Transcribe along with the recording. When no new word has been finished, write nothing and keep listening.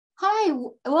Hi,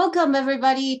 welcome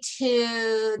everybody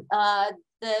to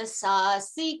this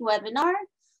SEAG webinar.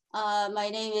 My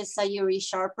name is Sayuri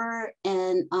Sharper,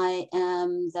 and I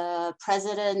am the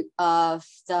president of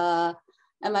the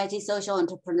MIT Social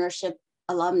Entrepreneurship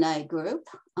Alumni Group.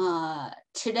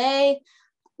 Today,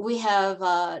 we have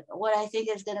what I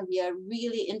think is going to be a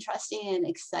really interesting and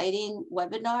exciting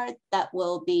webinar that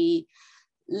will be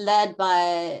led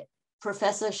by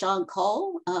Professor Shawn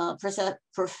Cole.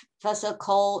 Professor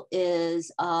Cole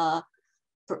is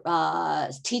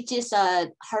teaches at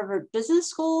Harvard Business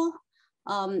School,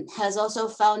 has also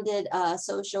founded a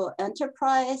social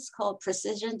enterprise called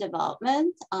Precision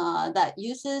Development that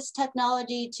uses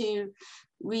technology to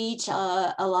reach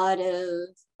a lot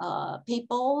of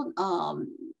people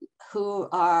who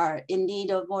are in need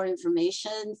of more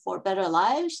information for better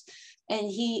lives. And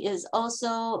he is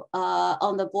also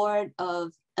on the board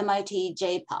of MIT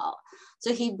JPAL.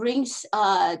 So he brings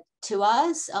to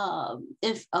us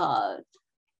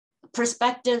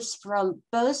perspectives from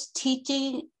both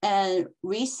teaching and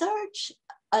research,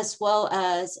 as well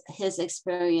as his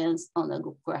experience on the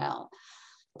ground.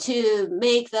 To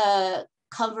make the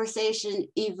conversation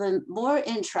even more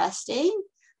interesting,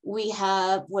 we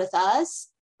have with us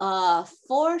 4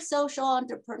 social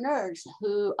entrepreneurs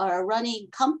who are running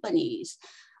companies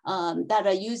that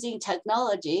are using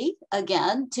technology,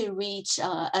 again, to reach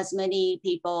as many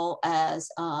people as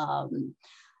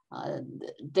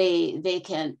they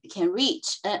can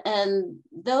reach. And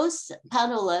those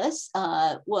panelists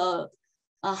will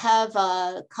have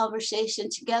a conversation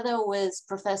together with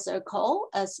Professor Cole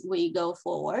as we go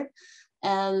forward.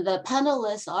 And the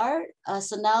panelists are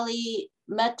Sonali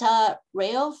Mehta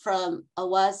Rao from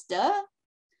WASDA,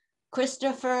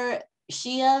 Christopher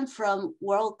Sheehan from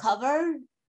WorldCover,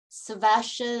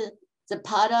 Sebastian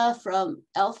Zapata from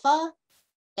Elpha,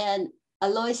 and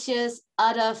Aloysius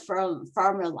Ada from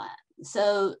Farmerline.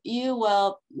 So you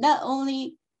will not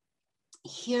only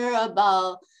hear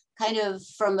about kind of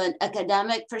from an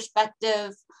academic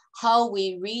perspective, how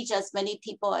we reach as many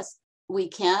people as we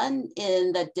can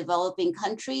in the developing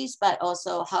countries, but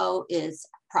also how it's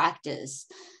practiced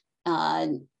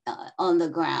on the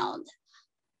ground.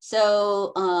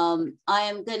 So I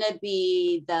am going to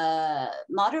be the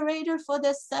moderator for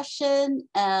this session,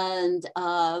 and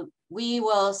we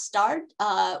will start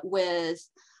with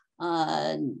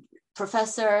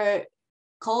Professor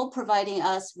Cole providing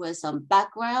us with some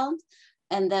background,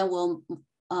 and then we'll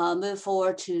move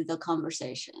forward to the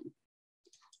conversation.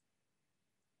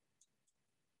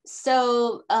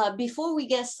 So before we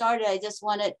get started, I just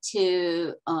wanted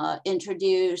to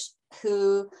introduce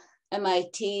who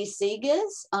MIT SEAG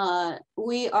is.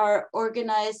 We are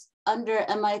organized under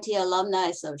MIT Alumni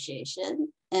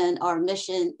Association, and our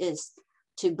mission is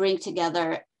to bring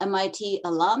together MIT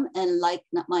alum and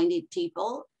like-minded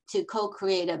people to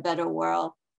co-create a better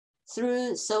world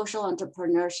through social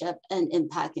entrepreneurship and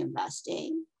impact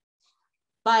investing.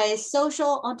 By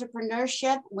social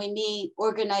entrepreneurship, we mean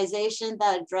organizations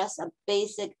that address a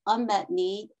basic unmet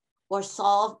need or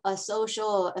solve a social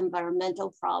or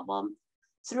environmental problem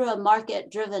through a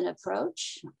market-driven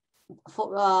approach.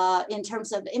 In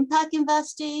terms of impact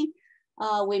investing,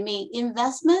 we mean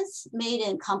investments made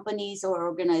in companies or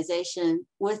organizations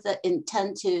with the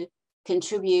intent to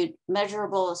contribute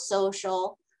measurable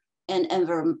social and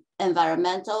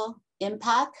environmental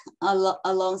impact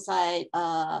alongside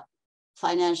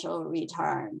financial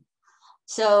return.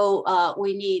 So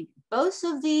we need both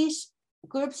of these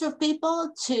groups of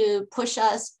people to push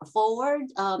us forward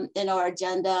in our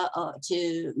agenda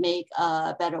to make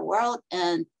a better world,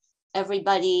 and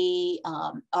everybody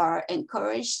are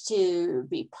encouraged to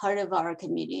be part of our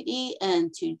community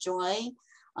and to join.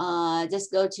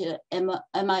 Just go to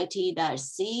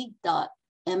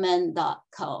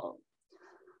mit-seag.mn.co.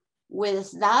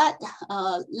 With that,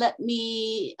 let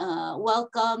me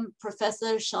welcome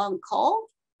Professor Shawn Cole,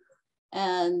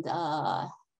 and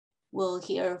we'll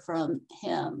hear from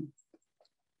him.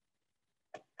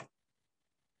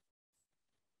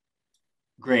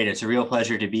 Great, it's a real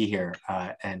pleasure to be here,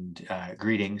 and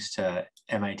greetings to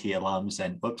MIT alums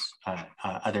and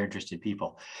other interested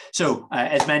people. So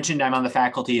as mentioned, I'm on the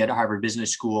faculty at Harvard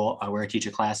Business School where I teach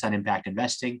a class on impact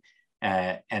investing,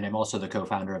 and I'm also the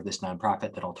co-founder of this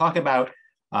nonprofit that I'll talk about.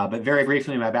 But very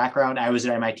briefly, my background, I was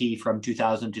at MIT from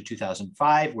 2000 to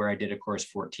 2005, where I did a course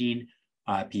 14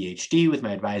 PhD with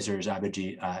my advisors,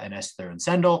 Abhijit and Esther and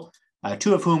Sendel,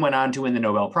 2 of whom went on to win the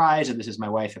Nobel Prize. And this is my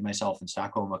wife and myself in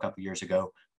Stockholm a couple of years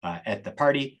ago at the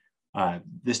party.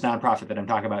 This nonprofit that I'm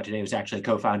talking about today was actually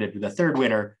co-founded with the 3rd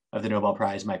winner of the Nobel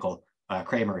Prize, Michael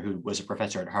Kramer, who was a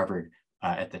professor at Harvard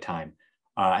at the time.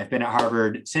 I've been at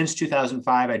Harvard since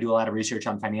 2005. I do a lot of research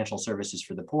on financial services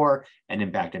for the poor and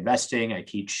impact investing. I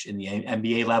teach in the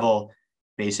MBA level,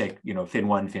 basic, Fin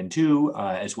 1, Fin 2,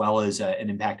 as well as an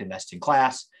impact investing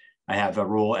class. I have a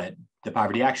role at the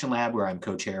Poverty Action Lab where I'm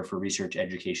co-chair for research,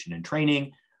 education, and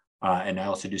training. And I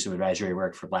also do some advisory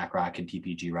work for BlackRock and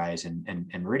TPG Rise and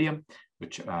Meridian,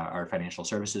 which are financial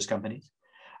services companies.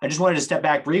 I just wanted to step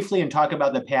back briefly and talk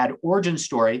about the PAD origin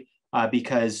story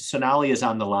because Sonali is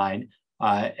on the line.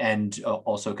 And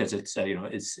also because it's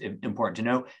important to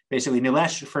know. Basically,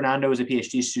 Nilesh Fernando is a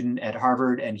PhD student at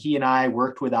Harvard, and he and I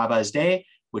worked with Aavaz Day,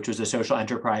 which was a social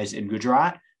enterprise in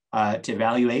Gujarat, to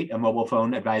evaluate a mobile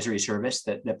phone advisory service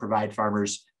that provide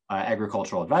farmers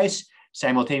agricultural advice.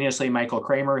 Simultaneously, Michael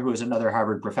Kramer, who is another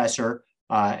Harvard professor,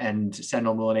 and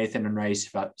Sendal Mulanathan and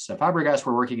Rais Fabregas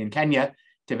were working in Kenya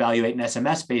to evaluate an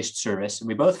SMS-based service. And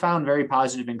we both found very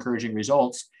positive, encouraging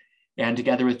results. And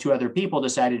together with two other people,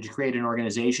 decided to create an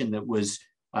organization that was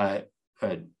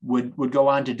would go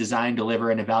on to design,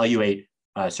 deliver, and evaluate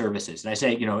services. And I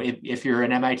say, if you're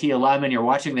an MIT alum and you're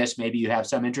watching this, maybe you have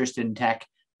some interest in tech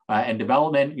and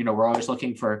development. We're always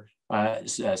looking for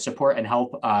support and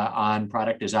help on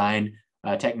product design,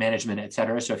 tech management, et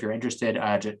cetera. So if you're interested,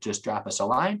 just drop us a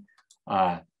line.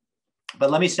 But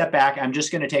let me step back. I'm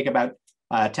just going to take about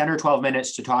 10 or 12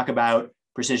 minutes to talk about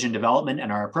precision development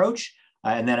and our approach.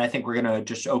 And then I think we're going to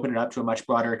just open it up to a much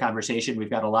broader conversation.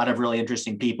 We've got a lot of really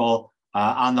interesting people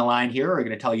on the line here who are going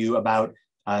to tell you about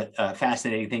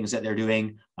fascinating things that they're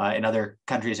doing in other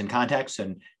countries and contexts.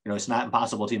 And it's not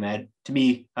impossible to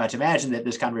imagine that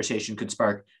this conversation could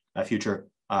spark a future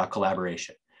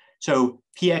collaboration. So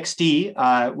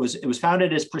PXD was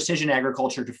founded as Precision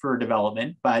Agriculture for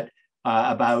Development, but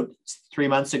about 3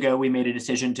 months ago we made a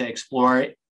decision to explore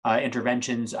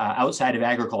interventions outside of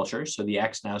agriculture. So the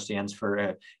X now stands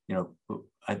for,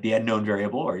 the unknown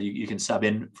variable, or you can sub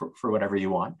in for whatever you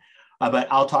want. But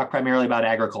I'll talk primarily about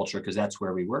agriculture because that's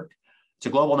where we work. It's a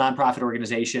global nonprofit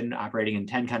organization operating in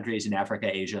 10 countries in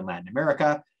Africa, Asia, and Latin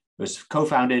America. It was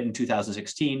co-founded in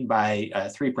 2016 by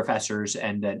 3 professors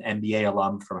and an MBA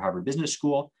alum from Harvard Business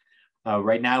School.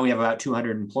 Right now, we have about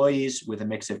 200 employees with a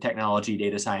mix of technology,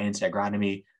 data science,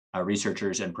 agronomy,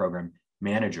 researchers, and program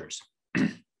managers.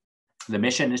 The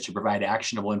mission is to provide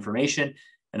actionable information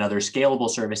and other scalable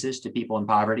services to people in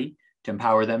poverty to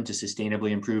empower them to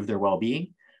sustainably improve their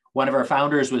well-being. One of our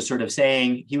founders was sort of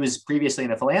saying he was previously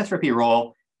in a philanthropy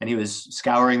role and he was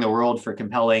scouring the world for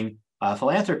compelling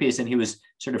philanthropies, and he was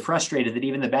sort of frustrated that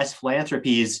even the best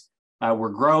philanthropies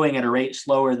were growing at a rate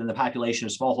slower than the population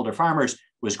of smallholder farmers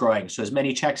was growing. So as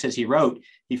many checks as he wrote,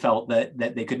 he felt that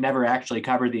they could never actually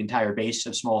cover the entire base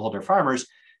of smallholder farmers.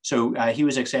 So he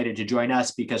was excited to join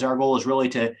us because our goal is really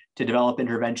to develop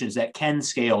interventions that can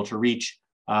scale to reach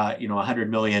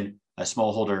 100 million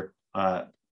smallholder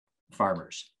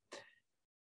farmers.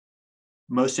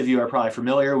 Most of you are probably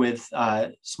familiar with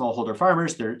smallholder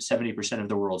farmers. They're 70% of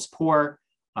the world's poor.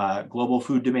 Global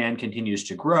food demand continues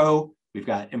to grow. We've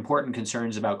got important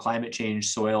concerns about climate change,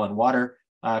 soil and water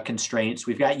constraints.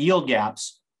 We've got yield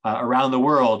gaps around the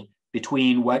world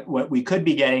between what we could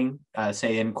be getting,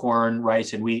 say in corn,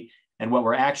 rice, and wheat, and what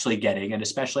we're actually getting. And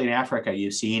especially in Africa,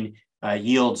 you've seen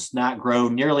yields not grow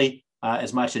nearly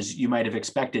as much as you might have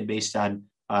expected based on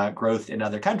growth in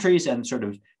other countries, and sort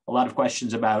of a lot of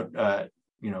questions about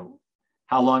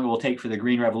how long it will take for the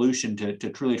green revolution to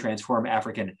truly transform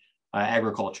African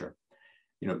agriculture.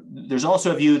 There's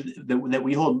also a view that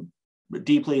we hold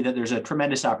deeply that there's a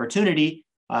tremendous opportunity.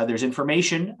 There's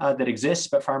information that exists,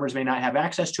 but farmers may not have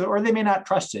access to it, or they may not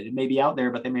trust it. It may be out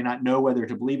there, but they may not know whether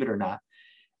to believe it or not.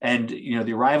 And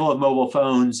the arrival of mobile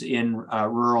phones in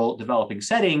rural developing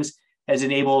settings has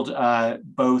enabled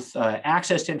both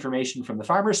access to information from the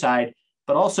farmer side,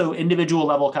 but also individual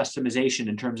level customization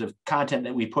in terms of content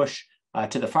that we push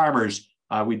to the farmers.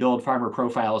 We build farmer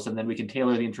profiles, and then we can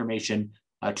tailor the information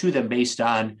to them based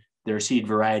on their seed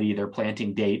variety, their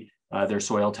planting date, their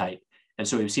soil type. And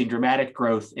so we've seen dramatic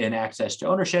growth in access to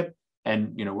ownership.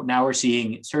 And now we're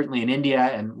seeing, certainly in India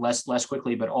and less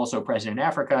quickly, but also present in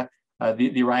Africa,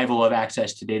 the arrival of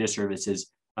access to data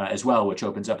services as well, which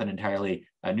opens up an entirely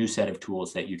new set of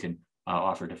tools that you can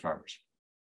offer to farmers.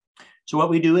 So what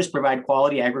we do is provide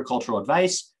quality agricultural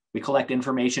advice. We collect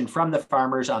information from the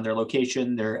farmers on their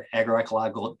location, their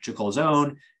agroecological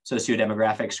zone,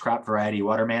 sociodemographics, crop variety,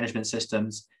 water management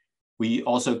systems. We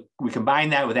combine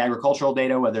that with agricultural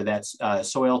data, whether that's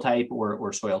soil type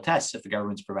or soil tests, if the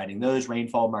government's providing those,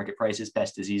 rainfall, market prices,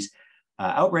 pest disease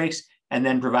outbreaks, and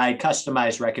then provide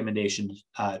customized recommendations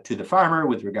to the farmer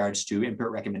with regards to input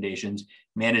recommendations,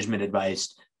 management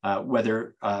advice,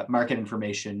 weather, market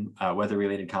information,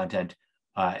 weather-related content,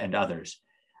 and others.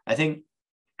 I think,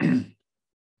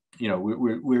 you know,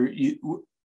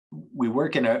 we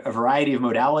work in a variety of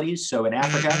modalities. So in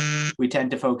Africa, we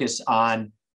tend to focus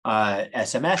on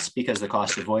SMS because the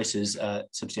cost of voice is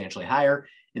substantially higher.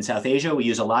 In South Asia, we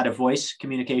use a lot of voice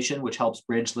communication, which helps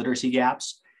bridge literacy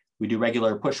gaps. We do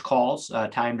regular push calls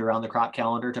timed around the crop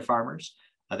calendar to farmers.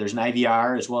 There's an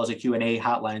IVR as well as a Q&A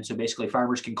hotline. So basically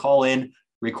farmers can call in,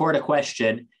 record a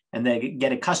question, and they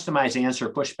get a customized answer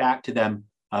pushed back to them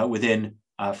within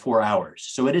 4 hours.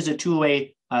 So it is a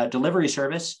two-way delivery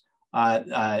service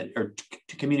or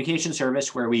communication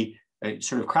service where we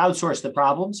sort of crowdsource the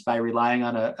problems by relying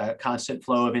on a constant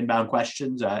flow of inbound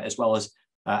questions as well as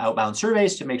outbound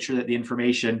surveys to make sure that the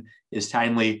information is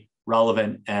timely,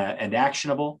 relevant, and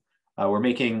actionable. We're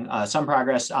making some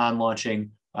progress on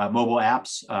launching mobile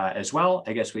apps as well.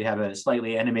 I guess we have a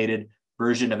slightly animated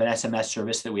version of an SMS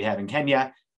service that we have in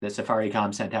Kenya that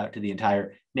Safaricom sent out to the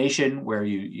entire nation, where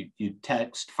you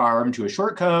text farm to a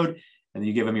short code, and then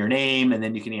you give them your name, and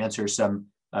then you can answer some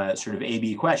sort of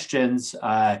A/B questions,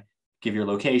 give your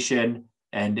location,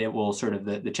 and it will sort of,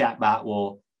 the chat bot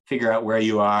will figure out where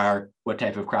you are, what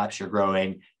type of crops you're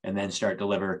growing, and then start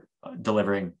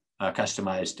delivering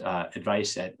customized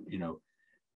advice at, you know,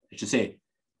 I should say,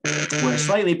 we're a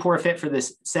slightly poor fit for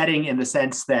this setting in the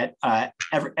sense that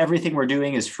everything we're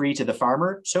doing is free to the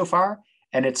farmer so far.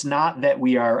 And it's not that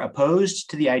we are opposed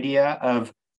to the idea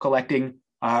of collecting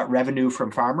revenue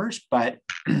from farmers, but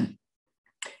in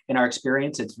our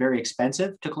experience, it's very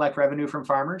expensive to collect revenue from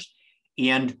farmers.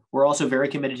 And we're also very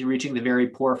committed to reaching the very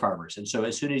poor farmers. And so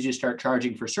as soon as you start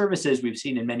charging for services, we've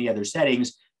seen in many other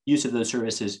settings, use of those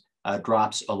services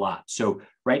drops a lot. So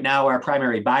right now, our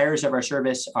primary buyers of our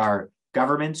service are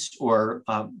governments or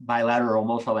bilateral,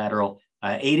 multilateral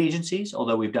aid agencies,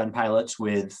 although we've done pilots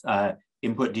with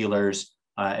input dealers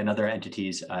and other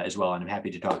entities as well. And I'm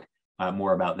happy to talk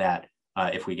more about that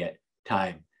if we get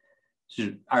time.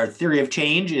 So our theory of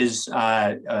change is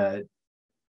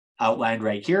outlined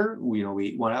right here.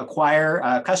 We want to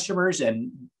acquire customers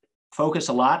and focus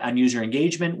a lot on user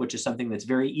engagement, which is something that's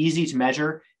very easy to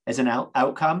measure as an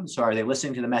outcome. So are they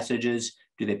listening to the messages?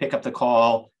 Do they pick up the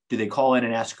call? Do they call in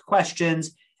and ask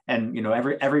questions? And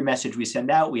every message we send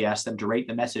out, we ask them to rate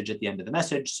the message at the end of the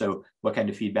message. So what kind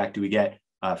of feedback do we get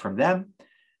from them?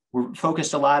 We're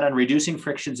focused a lot on reducing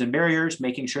frictions and barriers,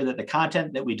 making sure that the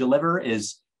content that we deliver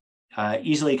is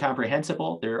easily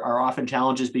comprehensible. There are often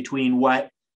challenges between what,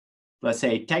 let's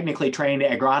say, technically trained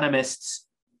agronomists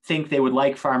think they would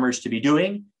like farmers to be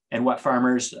doing and what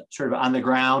farmers sort of on the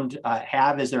ground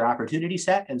have as their opportunity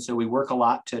set. And so we work a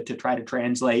lot to try to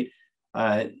translate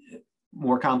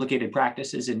more complicated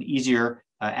practices and easier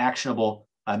actionable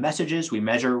messages. We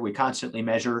constantly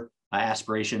measure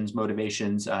aspirations,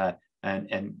 motivations,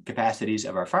 and capacities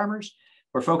of our farmers.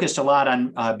 We're focused a lot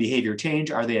on behavior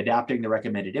change. Are they adapting the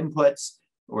recommended inputs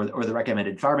or the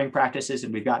recommended farming practices?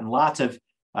 And we've gotten lots of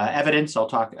evidence. I'll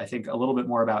talk, I think, a little bit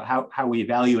more about how we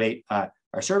evaluate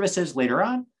our services later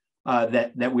on,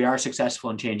 that we are successful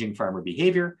in changing farmer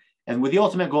behavior, and with the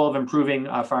ultimate goal of improving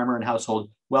farmer and household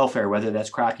welfare, whether that's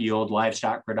crop yield,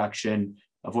 livestock production,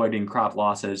 avoiding crop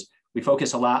losses. We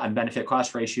focus a lot on benefit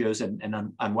cost ratios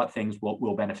and on what things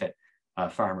will benefit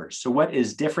farmers. So what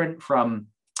is different from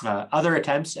other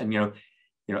attempts? And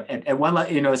at one,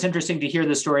 it's interesting to hear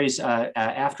the stories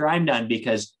after I'm done,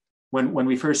 because when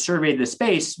we first surveyed the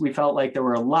space, we felt like there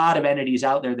were a lot of entities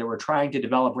out there that were trying to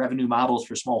develop revenue models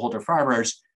for smallholder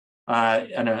farmers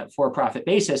on a for-profit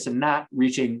basis and not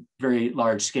reaching very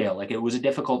large scale. Like, it was a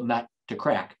difficult nut to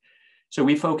crack. So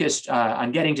we focused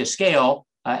on getting to scale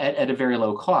at a very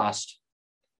low cost.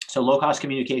 So low-cost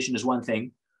communication is one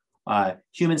thing.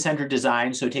 Human-centered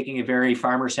design, so taking a very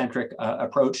farmer-centric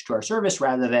approach to our service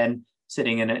rather than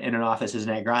sitting in an office as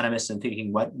an agronomist and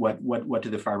thinking what do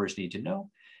the farmers need to know.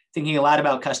 Thinking a lot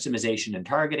about customization and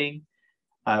targeting.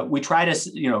 We try to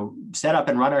set up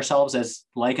and run ourselves as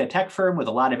like a tech firm with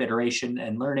a lot of iteration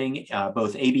and learning,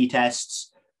 both A/B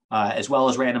tests as well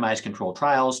as randomized controlled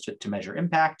trials to measure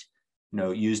impact.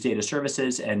 Use data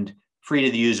services, and free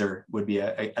to the user would be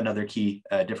another key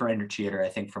differentiator, I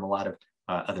think, from a lot of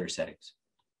other settings.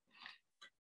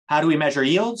 How do we measure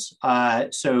yields?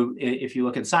 So if you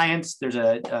look at science, there's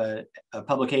a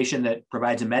publication that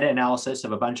provides a meta-analysis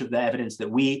of a bunch of the evidence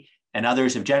that we and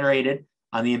others have generated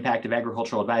on the impact of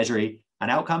agricultural advisory on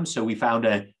outcomes. So we found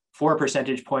a 4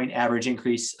 percentage point average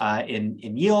increase in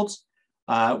yields,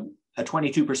 a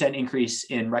 22% increase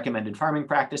in recommended farming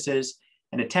practices,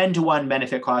 and a 10-to-1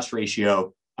 benefit cost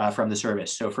ratio from the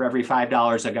service. So for every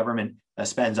 $5 a government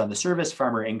spends on the service,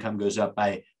 farmer income goes up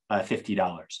by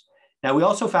 $50. Now, we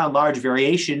also found large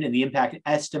variation in the impact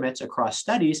estimates across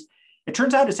studies, it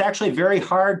turns out it's actually very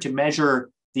hard to measure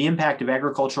the impact of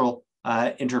agricultural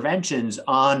interventions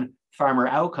on farmer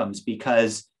outcomes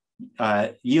because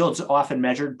yields often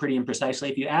measured pretty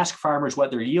imprecisely. If you ask farmers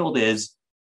what their yield is,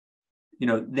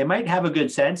 they might have a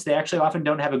good sense. They actually often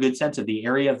don't have a good sense of the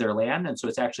area of their land. And so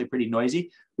it's actually pretty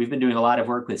noisy. We've been doing a lot of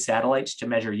work with satellites to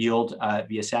measure yield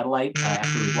via satellite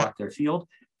after we've walked their field.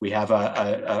 We have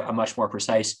a much more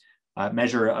precise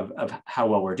measure of how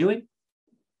well we're doing.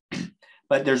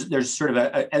 But there's sort of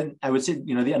and I would say,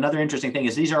 another interesting thing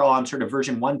is these are all on sort of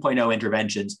version 1.0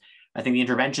 interventions. I think the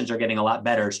interventions are getting a lot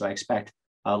better. So I expect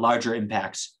larger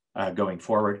impacts going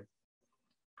forward.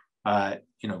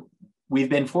 We've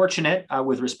been fortunate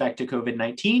with respect to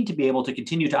COVID-19 to be able to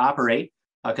continue to operate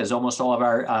because almost all of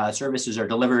our services are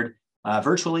delivered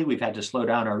virtually. We've had to slow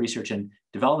down our research and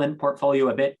development portfolio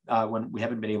a bit when we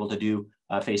haven't been able to do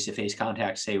face-to-face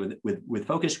contacts, say with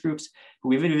focus groups. But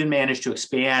we've even managed to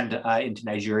expand into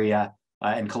Nigeria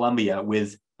and Colombia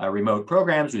with remote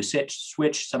programs. We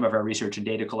switched some of our research and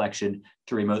data collection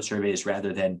to remote surveys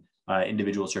rather than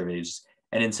individual surveys.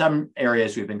 And in some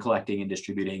areas, we've been collecting and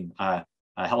distributing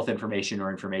health information or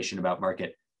information about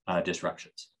market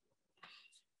disruptions.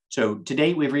 So to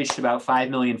date, we've reached about 5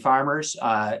 million farmers,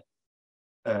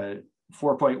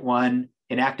 4.1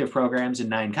 in active programs in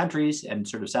 9 countries, and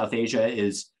sort of South Asia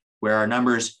is where our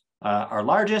numbers are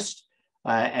largest.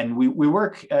 And we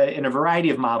work in a variety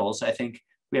of models. I think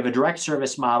we have a direct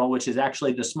service model, which is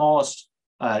actually the smallest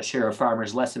share of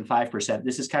farmers, less than 5%.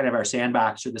 This is kind of our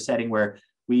sandbox or the setting where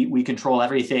we control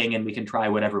everything and we can try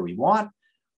whatever we want,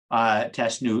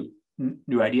 test new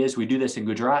ideas. We do this in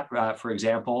Gujarat, for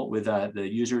example, with the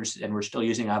users, and we're still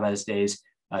using Abba's Day's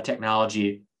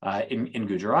technology in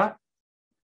Gujarat.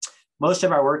 Most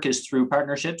of our work is through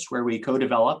partnerships where we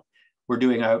co-develop. We're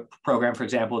doing a program, for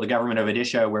example, the government of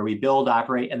Odisha, where we build,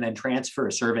 operate, and then transfer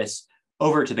a service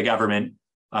over to the government,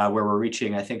 where we're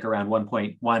reaching, I think, around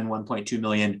 1.2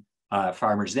 million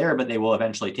farmers there, but they will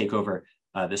eventually take over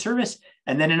the service.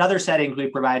 And then in other settings, we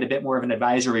provide a bit more of an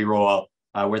advisory role,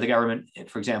 where the government,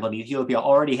 for example, in Ethiopia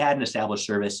already had an established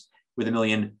service with 1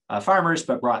 million farmers,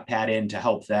 but brought Pat in to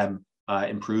help them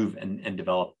improve and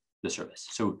develop the service.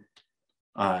 So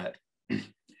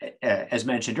as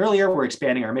mentioned earlier, we're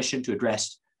expanding our mission to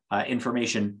address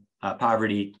information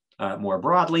poverty more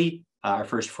broadly. Our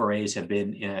first forays have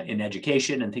been in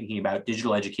education and thinking about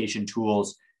digital education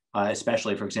tools,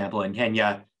 especially, for example, in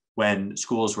Kenya, when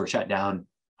schools were shut down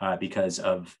because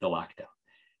of the lockdown.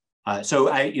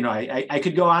 So I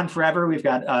could go on forever. We've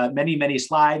got many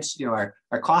slides. Our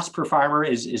cost per farmer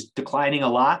is declining a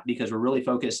lot because we're really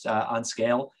focused on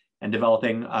scale and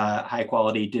developing high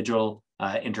quality digital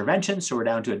interventions. So we're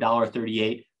down to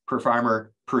 $1.38 per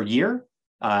farmer per year,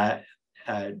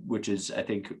 which is, I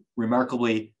think,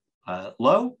 remarkably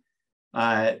low.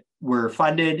 We're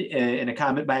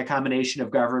funded by a combination of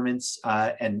governments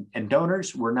and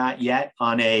donors. We're not yet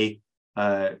on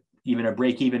even a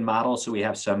break-even model, so we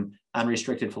have some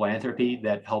unrestricted philanthropy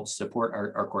that helps support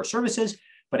our core services.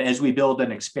 But as we build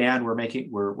and expand,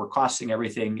 we're costing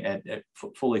everything at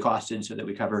fully costed so that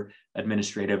we cover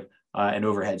administrative and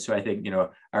overhead. So I think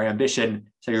our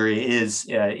ambition, Sayuri, is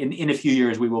in a few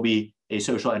years we will be a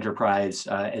social enterprise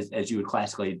as you would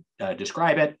classically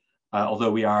describe it.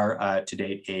 Although we are to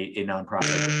date a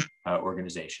nonprofit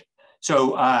organization.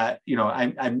 So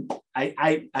I'm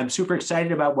super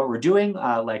excited about what we're doing.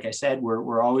 Like I said,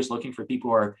 we're always looking for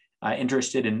people who are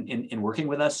interested in working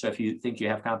with us. So if you think you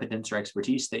have competence or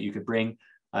expertise that you could bring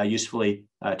usefully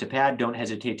to PAD, don't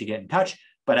hesitate to get in touch.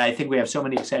 But I think we have so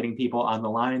many exciting people on the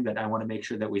line that I want to make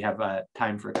sure that we have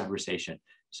time for a conversation.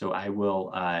 So I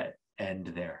will end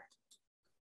there.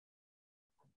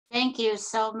 Thank you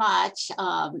so much.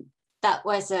 That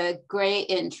was a great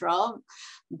intro,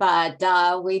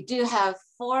 but we do have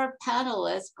 4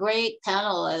 panelists, great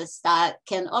panelists that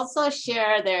can also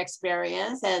share their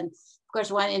experience. And of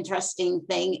course, one interesting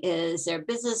thing is their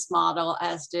business model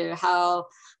as to how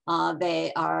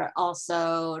they are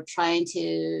also trying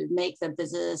to make the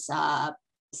business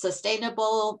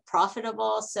sustainable,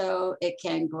 profitable, so it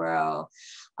can grow.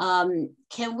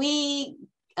 Can we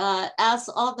ask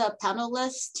all the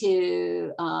panelists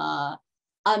to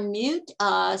unmute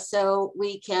so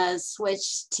we can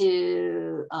switch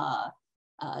to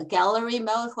gallery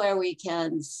mode where we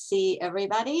can see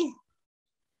everybody?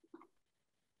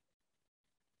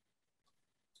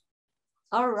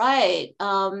 All right.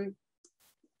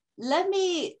 Let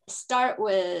me start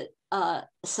with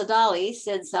Sonali,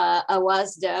 since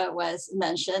Awasda was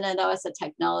mentioned, and that was a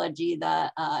technology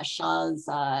that Shawn's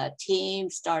team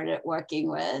started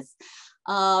working with.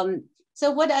 So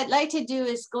what I'd like to do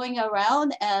is going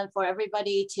around and for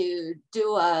everybody to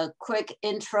do a quick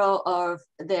intro of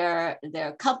their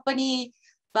company,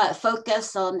 but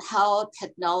focus on how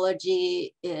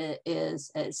technology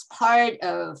is part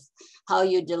of how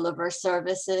you deliver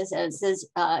services. And since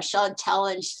Shawn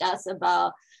challenged us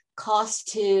about cost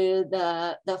to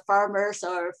the farmers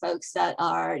or folks that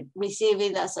are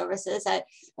receiving the services, I'd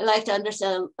like to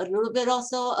understand a little bit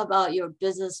also about your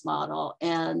business model.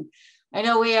 And I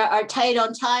know we are tight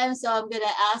on time, so I'm going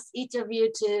to ask each of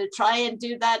you to try and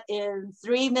do that in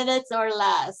 3 minutes or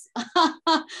less.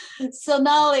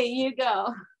 Sonali, you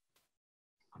go.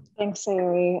 Thanks,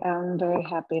 Sayuri. I'm very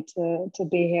happy to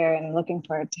be here and looking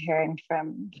forward to hearing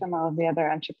from all of the other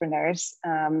entrepreneurs.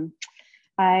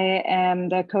 I am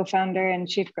the co-founder and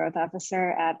chief growth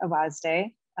officer at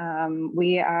Awazde.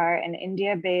 We are an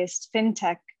India-based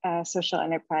fintech social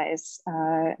enterprise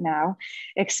now,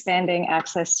 expanding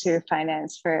access to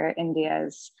finance for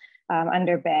India's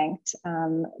underbanked.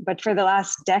 But for the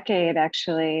last decade,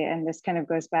 actually, and this kind of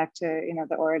goes back to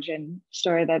the origin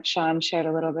story that Shawn shared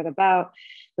a little bit about,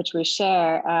 which we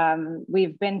share,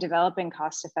 we've been developing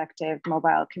cost-effective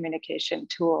mobile communication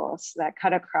tools that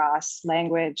cut across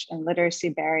language and literacy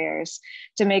barriers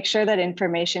to make sure that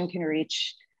information can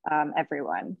reach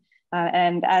everyone.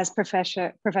 And as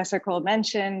Professor Cole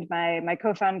mentioned, my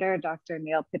co-founder, Dr.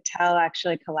 Neil Patel,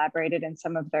 actually collaborated in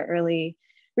some of the early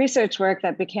research work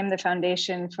that became the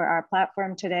foundation for our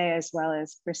platform today, as well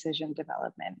as precision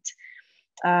development.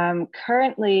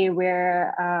 Currently, we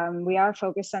are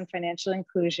focused on financial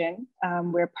inclusion.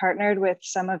 We're partnered with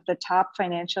some of the top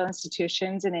financial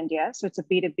institutions in India. So it's a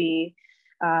B2B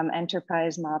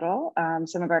enterprise model.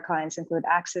 Some of our clients include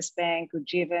Axis Bank,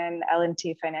 Ujjivan,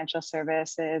 L&T Financial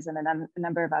Services, and a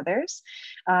number of others.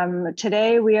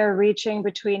 Today, we are reaching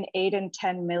between 8 and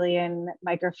 10 million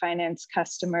microfinance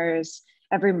customers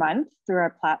every month through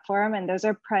our platform. And those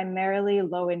are primarily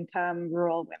low-income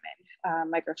rural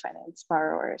women, microfinance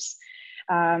borrowers.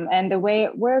 And the way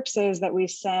it works is that we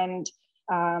send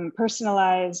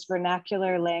personalized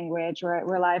vernacular language.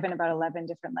 We're live in about 11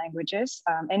 different languages,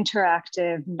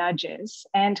 interactive nudges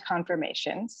and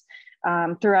confirmations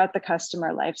throughout the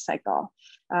customer life cycle.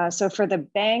 So for the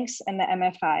banks and the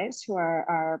MFIs who are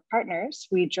our partners,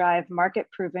 we drive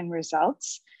market-proven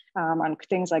results on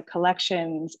things like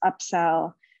collections,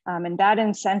 upsell, and that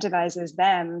incentivizes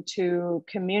them to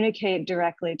communicate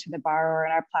directly to the borrower,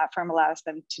 and our platform allows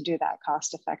them to do that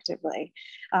cost effectively.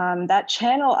 That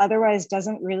channel otherwise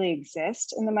doesn't really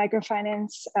exist in the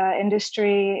microfinance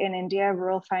industry in India.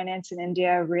 Rural finance in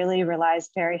India really relies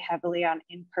very heavily on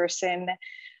in-person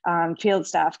field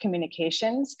staff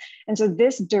communications. And so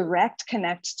this direct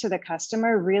connect to the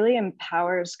customer really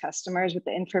empowers customers with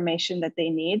the information that they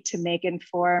need to make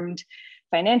informed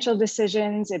financial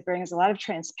decisions. It brings a lot of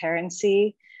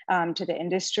transparency to the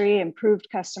industry, improved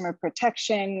customer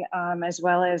protection, as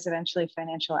well as eventually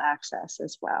financial access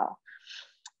as well.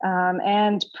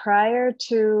 And prior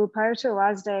to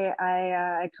Awazde,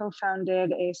 I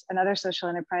co-founded another social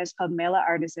enterprise called Mela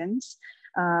Artisans.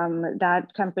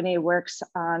 That company works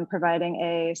on providing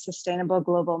a sustainable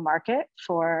global market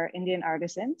for Indian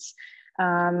artisans.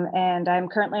 And I'm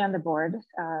currently on the board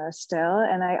still.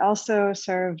 And I also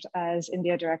served as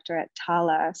India director at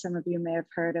Tala. Some of you may have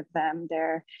heard of them.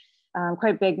 They're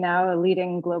quite big now, a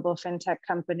leading global fintech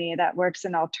company that works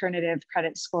in alternative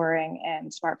credit scoring and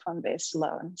smartphone-based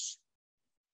loans.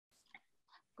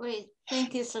 Great,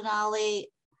 thank you, Sonali.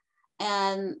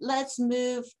 And let's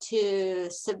move to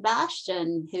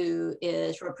Sebastian, who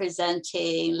is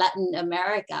representing Latin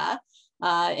America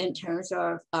in terms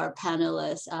of our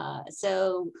panelists.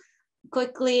 So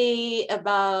quickly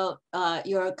about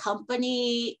your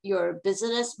company, your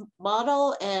business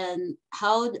model, and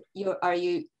how are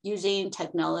you using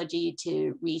technology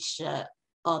to reach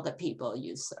all the people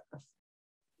you serve?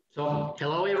 So,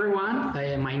 hello everyone.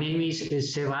 My name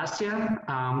is Sebastian.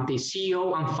 I'm the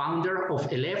CEO and founder of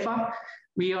Elpha.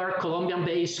 We are a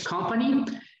Colombian-based company,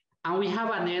 and we have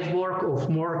a network of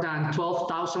more than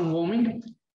 12,000 women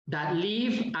that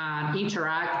live and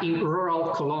interact in rural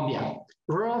Colombia.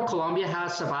 Rural Colombia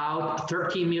has about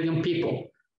 13 million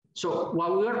people. So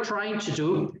what we're trying to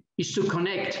do is to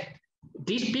connect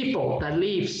these people that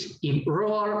live in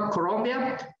rural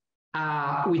Colombia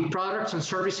with products and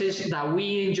services that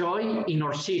we enjoy in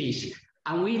our cities.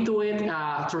 And we do it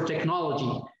through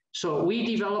technology. So we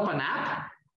develop an app,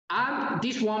 and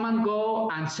this woman go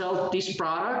and sell these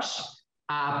products,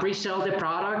 pre-sell the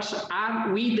products,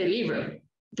 and we deliver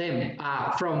them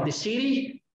from the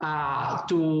city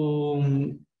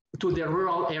to the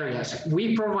rural areas.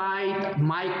 We provide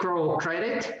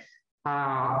microcredit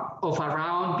of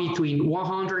around between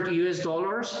 100 US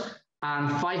dollars and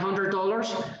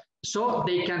 $500. So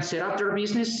they can set up their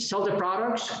business, sell the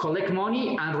products, collect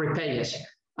money, and repay us.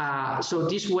 So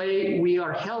this way we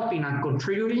are helping and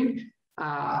contributing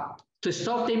to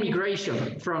stop the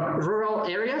migration from rural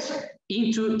areas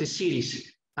into the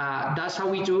cities. That's how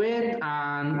we do it.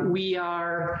 And we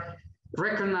are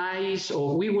recognized,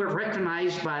 or we were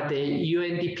recognized by the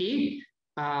UNDP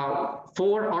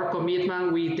for our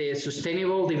commitment with the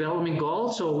Sustainable Development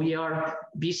Goals. So we are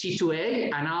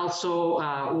BC2A, and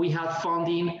also we have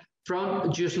funding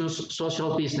from Juice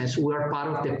Social Business. We are part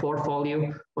of the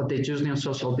portfolio of the Juice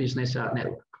Social Business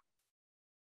Network.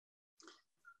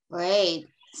 Great.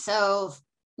 So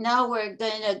now we're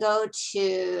going to go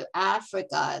to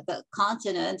Africa, the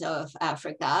continent of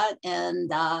Africa,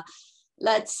 and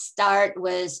let's start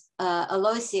with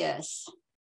Aloysius.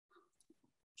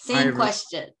 Same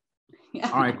question.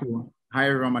 All right, cool. Hi,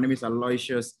 everyone. My name is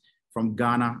Aloysius from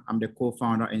Ghana. I'm the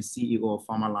co-founder and CEO of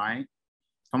Farmerline.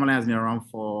 Farmerline has been around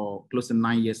for close to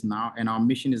 9 years now, and our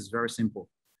mission is very simple.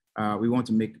 We want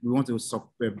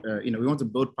to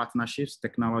build partnerships,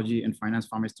 technology, and finance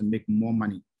farmers to make more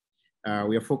money.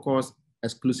 We are focused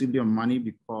exclusively on money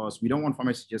because we don't want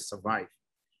farmers to just survive.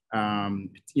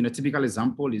 Typical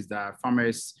example is that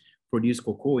farmers produce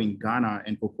cocoa in Ghana,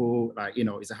 and cocoa,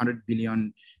 is 100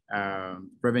 billion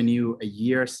revenue a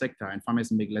year sector, and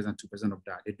farmers make less than 2% of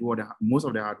that. They do most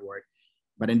of the hard work,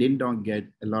 but then they don't get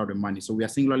a lot of the money. So we are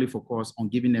singularly focused on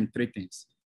giving them three things: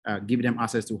 give them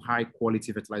access to high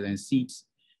quality fertilizer and seeds,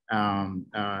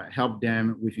 help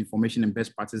them with information and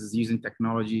best practices using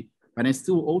technology, but then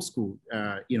still old school,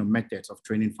 methods of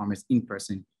training farmers in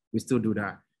person. We still do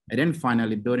that. And then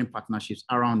finally, building partnerships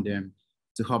around them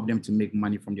to help them to make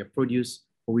money from their produce.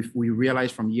 But we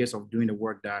realized from years of doing the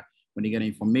work that when they get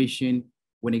information,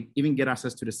 when they even get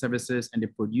access to the services and they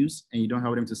produce, and you don't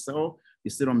help them to sell, they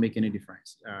still don't make any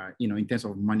difference, in terms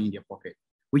of money in their pocket,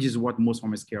 which is what most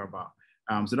farmers care about.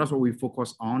 So that's what we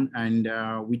focus on. And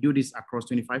we do this across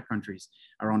 25 countries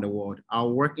around the world. Our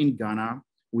work in Ghana,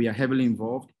 we are heavily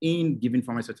involved in giving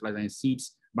farmers fertilizer and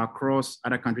seeds, but across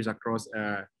other countries across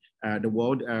the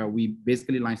world, we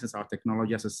basically license our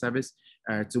technology as a service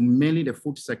to mainly the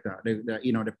food sector,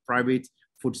 the private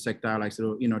food sector, like,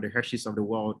 so, the Hershey's of the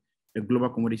world, the global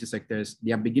commodity sectors.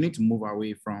 They are beginning to move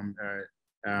away from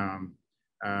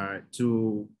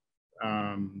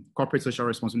corporate social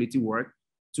responsibility work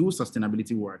to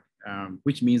sustainability work,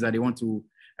 which means that they want to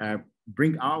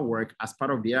bring our work as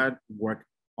part of their work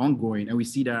ongoing, and we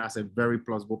see that as a very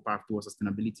plausible path towards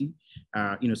sustainability.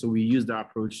 So we use that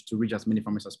approach to reach as many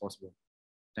farmers as possible.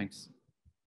 Thanks.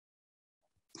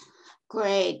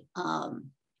 Great.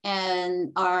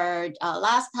 And our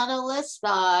last panelist,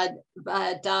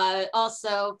 but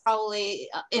also probably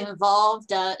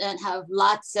involved and have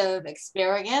lots of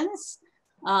experience.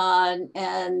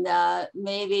 And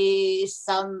maybe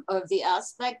some of the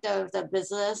aspect of the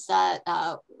business that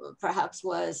perhaps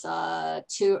was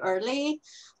too early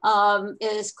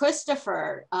is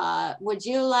Christopher. Would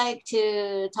you like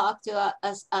to talk to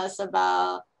us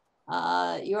about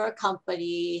your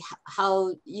company,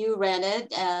 how you ran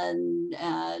it, and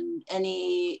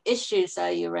any issues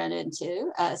that you ran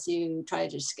into as you try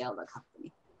to scale the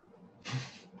company?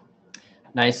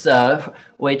 Nice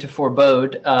way to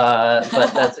forebode, but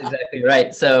that's exactly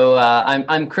right. So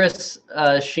I'm Chris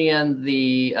Sheehan,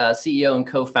 the CEO and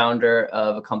co-founder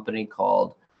of a company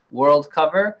called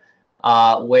WorldCover,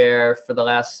 where for the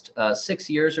last 6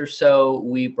 years or so,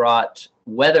 we brought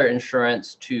weather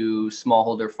insurance to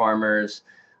smallholder farmers,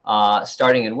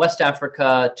 starting in West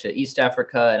Africa to East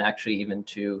Africa, and actually even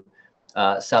to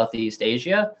Southeast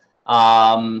Asia.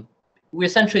 We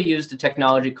essentially used a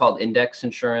technology called index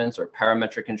insurance or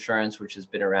parametric insurance, which has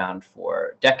been around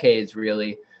for decades,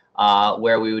 really,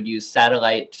 where we would use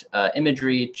satellite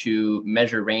imagery to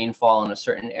measure rainfall in a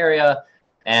certain area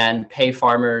and pay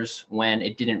farmers when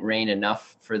it didn't rain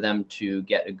enough for them to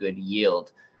get a good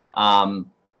yield.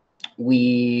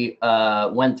 We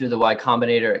went through the Y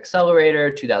Combinator Accelerator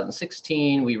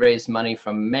 2016. We raised money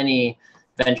from many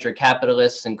venture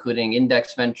capitalists, including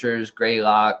Index Ventures,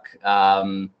 Greylock,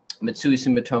 Mitsui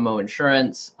Sumitomo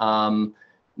Insurance.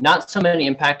 Not so many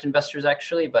impact investors,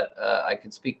 actually, but I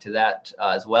could speak to that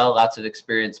as well. Lots of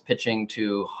experience pitching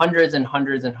to hundreds and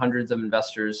hundreds and hundreds of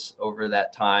investors over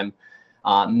that time.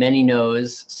 Many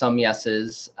no's, some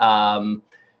yeses. Yeah,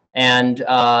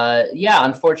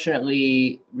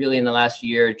 unfortunately, really in the last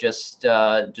year, just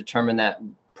determined that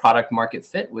product market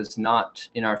fit was not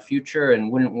in our future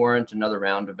and wouldn't warrant another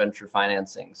round of venture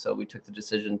financing. So we took the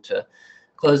decision to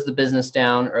close the business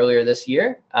down earlier this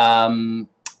year.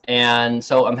 And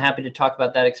so I'm happy to talk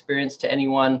about that experience to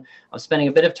anyone. I'm spending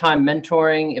a bit of time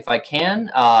mentoring, if I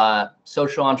can,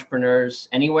 social entrepreneurs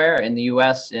anywhere in the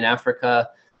US, in Africa,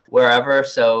 wherever.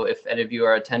 So if any of you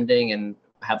are attending and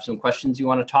have some questions you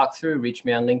want to talk through, reach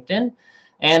me on LinkedIn.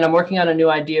 And I'm working on a new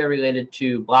idea related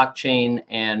to blockchain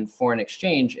and foreign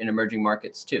exchange in emerging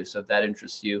markets too. So if that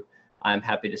interests you, I'm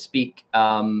happy to speak.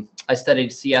 I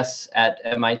studied CS at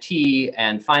MIT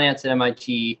and finance at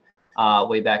MIT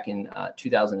way back in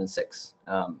 2006.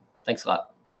 Thanks a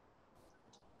lot.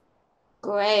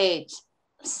 Great.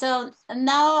 So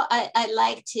now I'd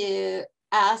like to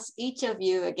ask each of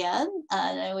you again,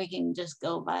 and then we can just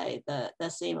go by the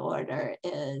same order,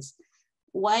 is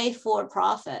why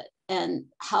for-profit? And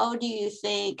how do you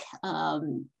think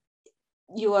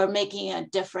you are making a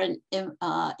different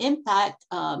impact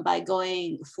by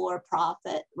going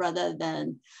for-profit rather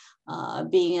than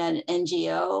being an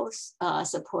NGO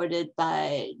supported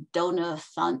by donor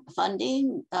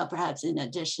funding, perhaps in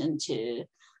addition to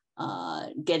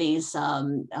getting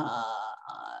some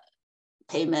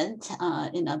payment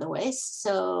in other ways?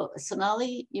 So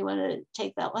Sonali, you want to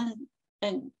take that one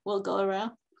and we'll go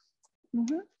around?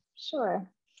 Mm-hmm. Sure.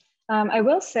 I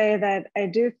will say that I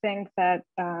do think that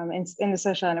in the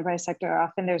social enterprise sector,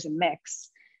 often there's a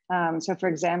mix. So for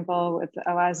example, with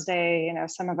Awasde,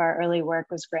 some of our early work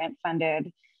was grant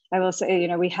funded. I will say,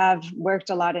 we have worked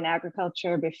a lot in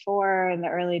agriculture before in the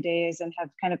early days and have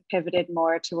kind of pivoted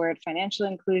more toward financial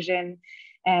inclusion.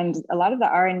 And a lot of the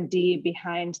R&D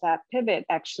behind that pivot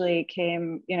actually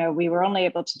came, we were only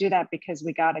able to do that because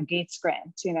we got a Gates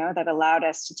grant, that allowed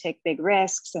us to take big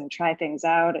risks and try things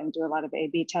out and do a lot of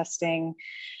A/B testing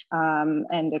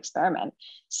and experiment.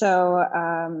 So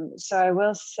I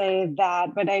will say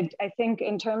that, but I think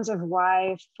in terms of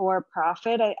why for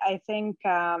profit, I think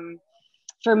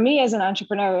for me as an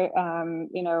entrepreneur,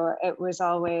 it was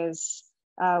always,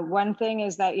 one thing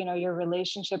is that, your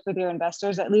relationship with your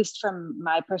investors, at least from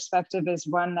my perspective, is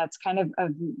one that's kind of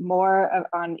more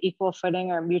on equal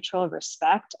footing or mutual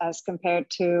respect as compared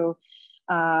to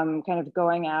kind of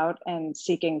going out and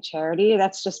seeking charity.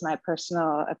 That's just my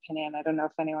personal opinion. I don't know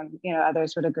if anyone,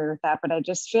 others would agree with that, but I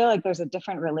just feel like there's a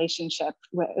different relationship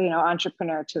with,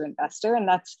 entrepreneur to investor. And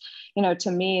that's,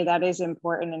 to me, that is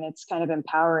important, and it's kind of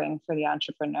empowering for the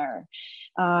entrepreneur.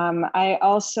 I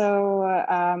also,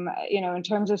 in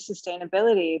terms of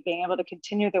sustainability, being able to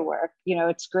continue the work,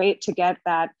 it's great to get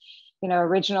that,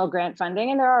 original grant funding,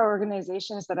 and there are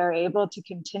organizations that are able to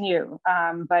continue.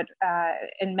 But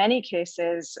in many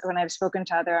cases, when I've spoken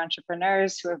to other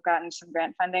entrepreneurs who have gotten some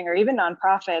grant funding, or even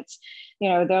nonprofits,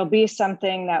 there'll be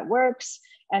something that works,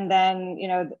 and then,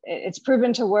 it's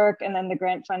proven to work, and then the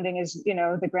grant funding is,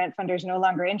 the grant funder is no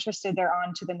longer interested, they're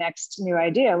on to the next new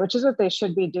idea, which is what they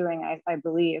should be doing, I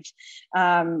believe.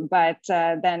 But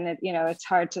then,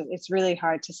 it's really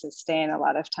hard to sustain a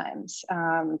lot of times,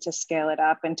 to scale it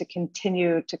up and to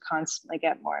continue to constantly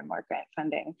get more and more grant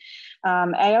funding.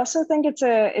 I also think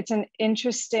it's an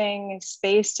interesting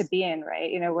space to be in,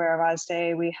 right? Where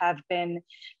Awasde, we have been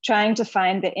trying to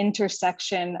find the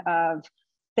intersection of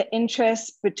the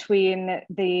interest between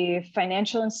the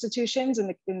financial institutions,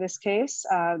 in this case,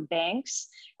 banks,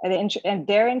 and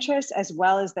their interests, as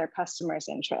well as their customers'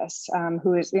 interests,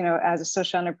 who is, as a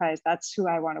social enterprise, that's who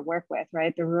I want to work with,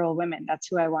 right? The rural women, that's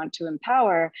who I want to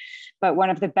empower. But one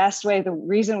of the best ways, the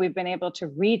reason we've been able to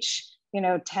reach,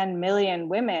 10 million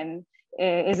women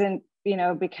isn't,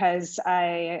 because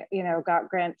I, got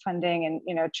grant funding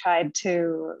and, tried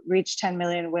to reach 10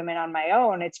 million women on my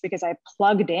own. It's because I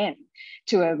plugged in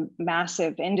to a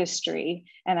massive industry,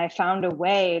 and I found a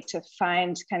way to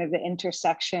find kind of the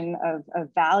intersection of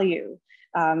value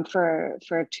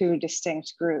for two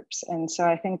distinct groups. And so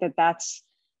I think that's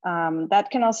that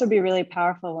can also be really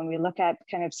powerful when we look at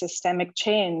kind of systemic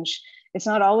change. It's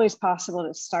not always possible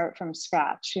to start from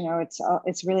scratch.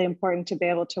 It's really important to be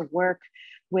able to work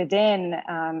within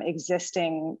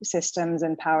existing systems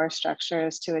and power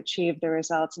structures to achieve the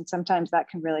results. And sometimes that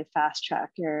can really fast track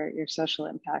your social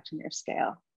impact and your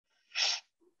scale.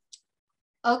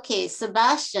 Okay,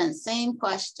 Sebastian, same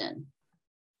question.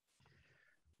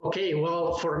 Okay,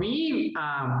 well, for me,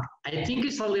 I think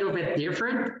it's a little bit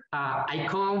different. I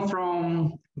come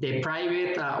from the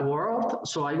private world.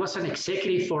 So I was an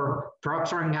executive for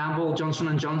Procter & Gamble,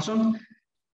 Johnson & Johnson.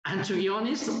 And to be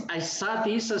honest, I saw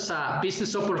this as a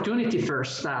business opportunity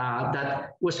first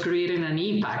that was creating an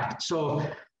impact. So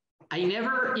I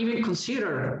never even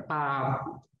considered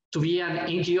to be an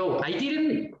NGO.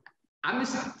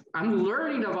 I'm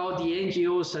learning about the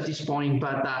NGOs at this point,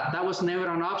 but that was never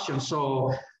an option.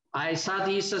 So I saw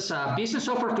this as a business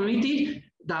opportunity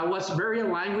that was very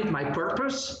aligned with my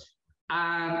purpose.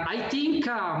 And I think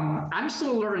I'm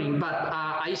still learning, but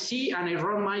I see and I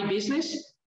run my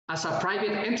business as a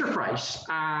private enterprise,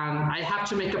 and I have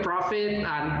to make a profit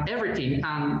and everything.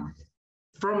 And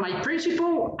from my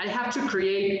principle, I have to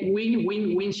create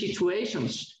win-win-win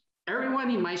situations. Everyone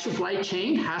in my supply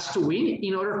chain has to win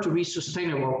in order to be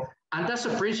sustainable. And that's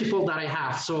a principle that I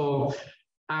have. So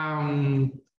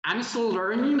I'm still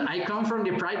learning. I come from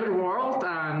the private world,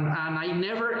 and I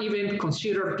never even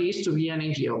considered this to be an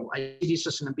NGO. I see this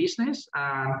as a business,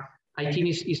 and I think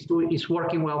it's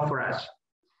working well for us.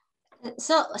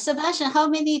 So, Sebastian, how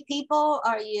many people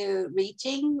are you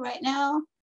reaching right now?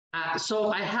 So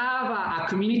I have a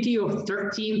community of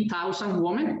 13,000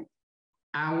 women,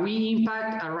 and we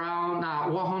impact around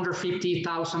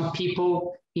 150,000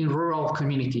 people in rural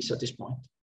communities at this point.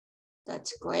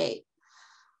 That's great.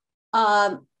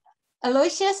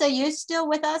 Aloysius, are you still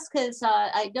with us? Because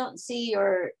I don't see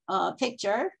your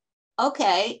picture.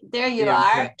 Okay, there you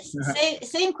are.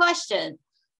 Same question.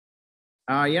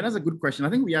 Yeah, that's a good question. I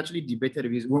think we actually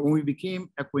debated this when we became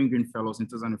Echo Green Fellows in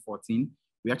 2014.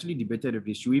 We actually debated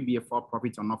if should we be a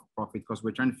for-profit or not-for-profit, because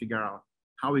we're trying to figure out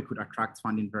how we could attract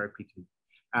funding very quickly.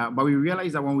 But we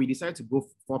realized that when we decided to go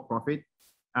for-profit,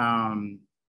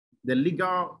 the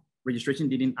legal registration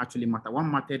didn't actually matter. What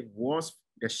mattered was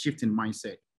the shift in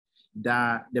mindset,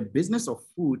 that the business of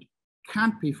food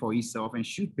can't pay for itself and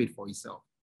should pay for itself,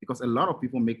 because a lot of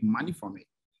people make money from it.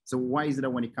 So why is it that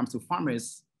when it comes to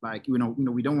farmers, like, we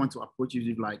don't want to approach it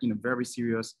with like, very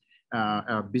serious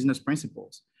business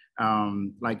principles.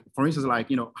 Like, for instance,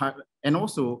 like, and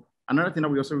also another thing that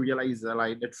we also realize is that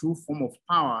like the true form of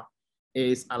power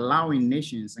is allowing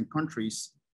nations and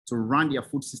countries to run their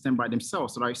food system by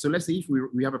themselves. So let's say if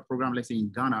we have a program, let's say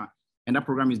in Ghana, and that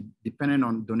program is dependent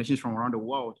on donations from around the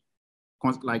world,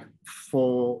 like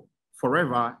for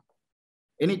forever,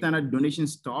 anytime that donation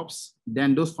stops,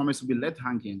 then those farmers will be left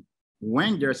hanging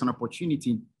when there's an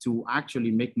opportunity to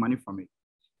actually make money from it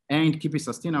and keep it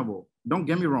sustainable. Don't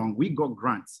get me wrong, we got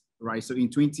grants, right? So in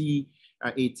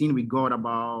 2018, we got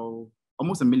about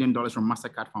almost $1 million from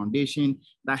MasterCard Foundation.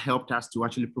 That helped us to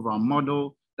actually prove our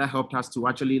model. That helped us to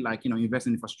actually invest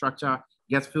in infrastructure,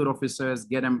 get field officers,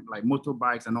 get them like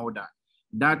motorbikes and all that.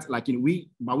 That we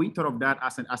thought of that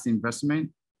as an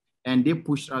investment, and they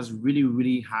pushed us really,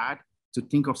 really hard to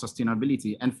think of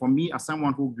sustainability. And for me, as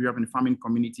someone who grew up in the farming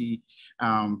community,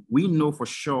 we know for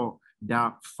sure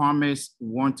that farmers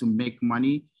want to make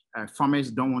money.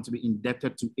 Farmers don't want to be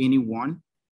indebted to anyone.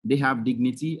 They have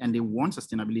dignity and they want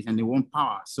sustainability and they want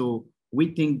power. So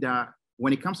we think that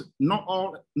when it comes to not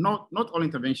all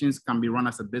interventions can be run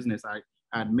as a business, I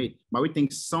admit, but we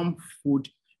think some food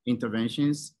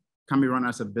interventions can be run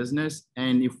as a business.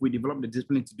 And if we develop the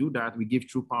discipline to do that, we give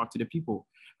true power to the people.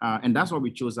 And that's why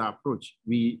we chose our approach.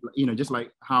 We, just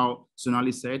like how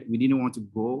Sonali said, we didn't want to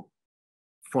go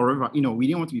forever. We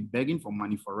didn't want to be begging for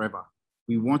money forever.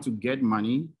 We want to get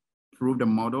money, prove the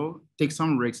model, take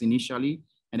some risks initially,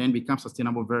 and then become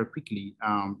sustainable very quickly,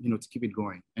 to keep it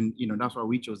going. And, that's why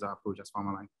we chose our approach as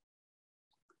Farmerline.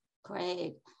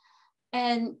 Great.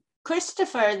 And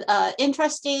Christopher,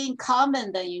 interesting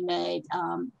comment that you made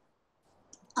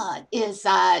is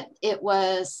that it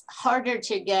was harder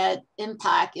to get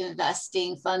impact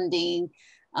investing funding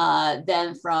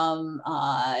than from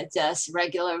just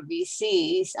regular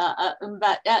VCs.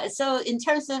 So in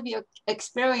terms of your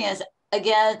experience,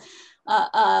 again,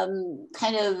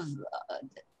 kind of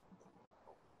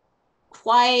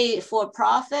why for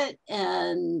profit,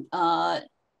 and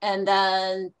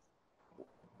then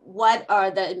what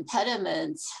are the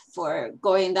impediments for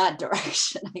going that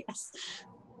direction, I guess?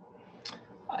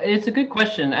 It's a good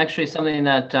question. Actually, something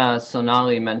that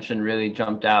Sonali mentioned really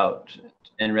jumped out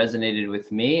and resonated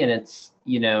with me. And it's,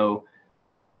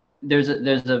 there's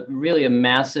a really a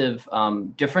massive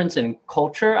difference in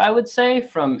culture, I would say,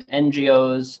 from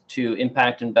NGOs to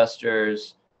impact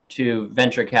investors to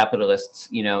venture capitalists,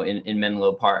 in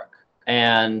Menlo Park.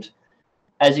 And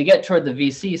as you get toward the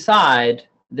VC side,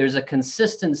 there's a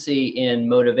consistency in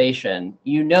motivation.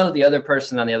 The other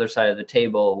person on the other side of the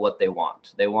table, what they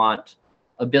want. They want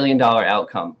 $1 billion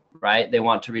outcome, right? They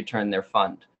want to return their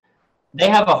fund. They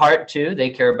have a heart too. They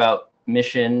care about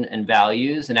mission and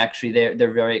values. And actually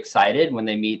they're very excited when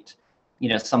they meet,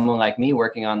 someone like me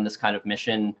working on this kind of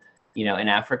mission, in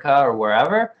Africa or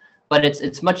wherever. But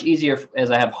it's much easier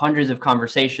as I have hundreds of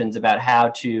conversations about how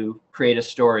to create a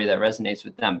story that resonates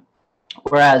with them.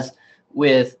 Whereas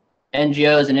with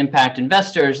NGOs and impact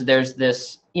investors, there's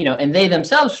this, and they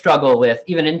themselves struggle with,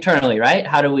 even internally, right?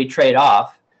 How do we trade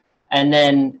off? And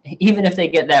then even if they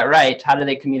get that right, how do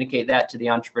they communicate that to the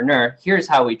entrepreneur? Here's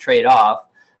how we trade off.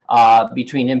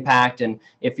 between impact. And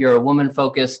if you're a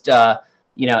woman-focused,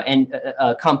 and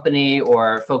a company,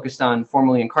 or focused on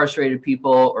formerly incarcerated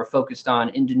people, or focused on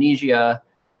Indonesia,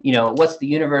 what's the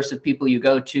universe of people you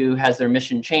go to? Has their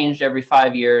mission changed every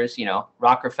 5 years?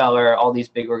 Rockefeller, all these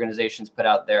big organizations put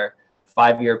out their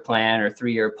 5-year plan or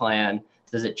 3-year plan.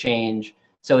 Does it change?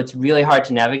 So it's really hard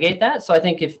to navigate that. So I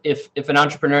think if an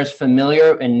entrepreneur is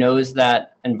familiar and knows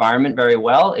that environment very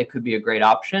well, it could be a great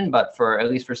option. But at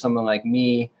least for someone like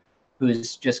me,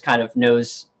 who's just kind of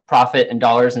knows profit and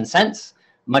dollars and cents,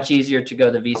 much easier to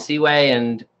go the VC way.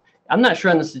 And I'm not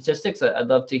sure on the statistics. I'd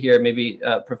love to hear, maybe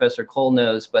Professor Cole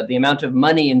knows, but the amount of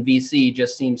money in VC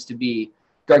just seems to be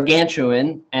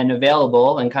gargantuan and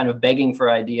available and kind of begging for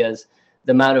ideas.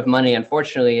 The amount of money,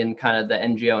 unfortunately, in kind of the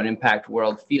NGO and impact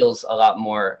world feels a lot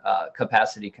more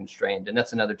capacity constrained. And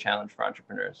that's another challenge for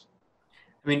entrepreneurs.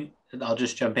 I mean, I'll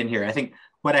just jump in here. I think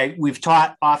we've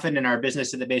taught often in our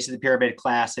business at the base of the pyramid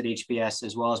class at HBS,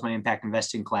 as well as my impact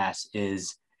investing class,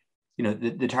 is,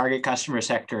 the target customer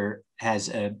sector has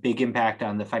a big impact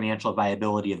on the financial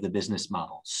viability of the business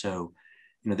model. So,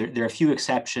 there are a few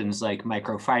exceptions like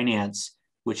microfinance,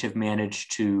 which have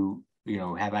managed to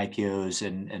have IPOs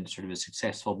and sort of a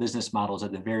successful business models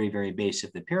at the very, very base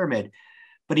of the pyramid.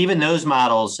 But even those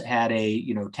models had a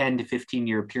 10 to 15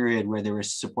 year period where they were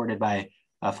supported by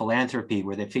philanthropy,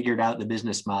 where they figured out the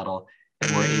business model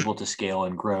and were able to scale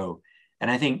and grow. And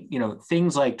I think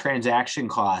things like transaction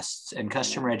costs and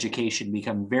customer education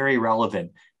become very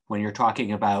relevant when you're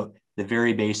talking about the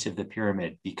very base of the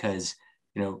pyramid, because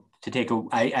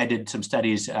I did some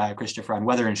studies, Christopher, on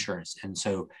weather insurance, and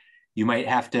so you might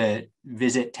have to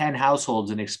visit 10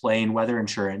 households and explain weather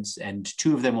insurance, and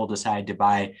 2 of them will decide to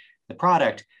buy the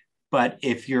product. But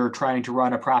if you're trying to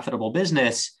run a profitable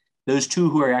business, those 2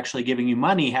 who are actually giving you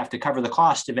money have to cover the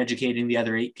cost of educating the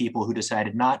other 8 people who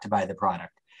decided not to buy the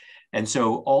product. And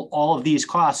so all of these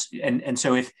costs, and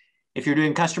so if you're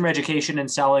doing customer education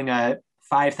and selling a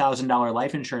 $5,000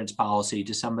 life insurance policy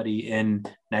to somebody in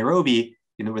Nairobi,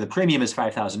 where the premium is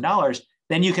 $5,000,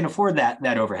 then you can afford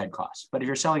that overhead cost. But if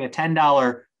you're selling a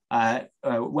 $10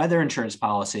 weather insurance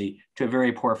policy to a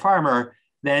very poor farmer,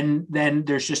 then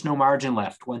there's just no margin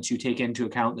left once you take into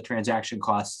account the transaction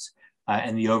costs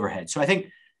and the overhead. So I think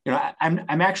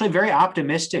I'm actually very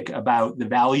optimistic about the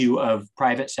value of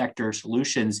private sector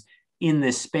solutions in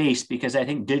this space, because I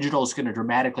think digital is going to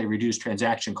dramatically reduce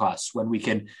transaction costs when we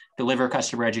can deliver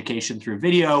customer education through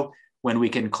video, when we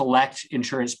can collect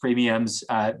insurance premiums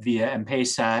via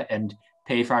M-Pesa and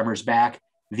pay farmers back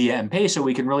via M-Pesa.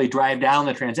 We can really drive down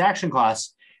the transaction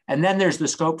costs. And then there's the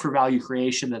scope for value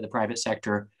creation that the private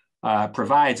sector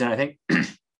provides. And I think,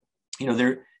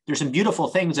 there's some beautiful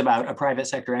things about a private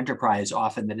sector enterprise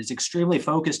often that is extremely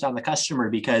focused on the customer,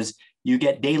 because you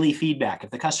get daily feedback.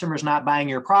 If the customer's not buying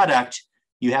your product,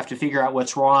 you have to figure out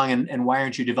what's wrong and why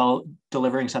aren't you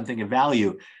delivering something of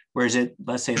value. Whereas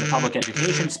let's say, the public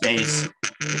education space,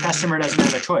 the customer doesn't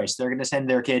have a choice. They're going to send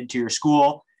their kid to your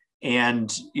school,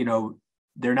 and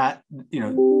they're not,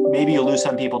 maybe you'll lose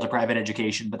some people to private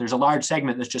education, but there's a large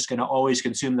segment that's just going to always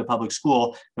consume the public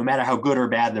school, no matter how good or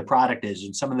bad the product is.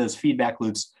 And some of those feedback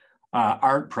loops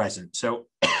aren't present. So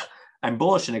I'm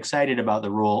bullish and excited about the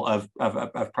role of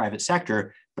private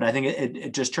sector, but I think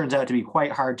it just turns out to be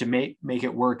quite hard to make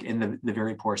it work in the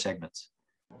very poor segments.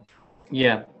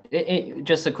 Yeah,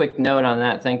 just a quick note on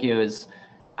that. Thank you.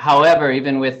 However,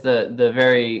 even with the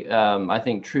very, I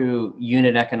think, true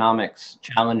unit economics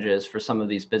challenges for some of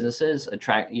these businesses,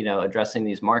 addressing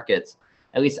these markets,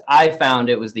 at least I found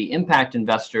it was the impact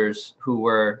investors who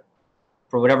were,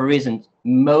 for whatever reason,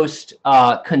 most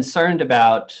concerned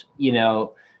about,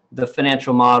 the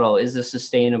financial model. Is this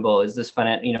sustainable? Is this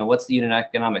what's the unit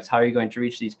economics? How are you going to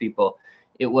reach these people?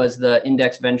 It was the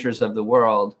index ventures of the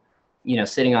world,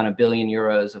 sitting on €1 billion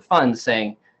of funds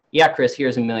saying, yeah, Chris,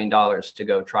 here's $1 million to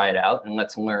go try it out, and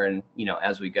let's learn,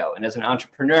 as we go. And as an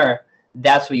entrepreneur,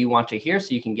 that's what you want to hear,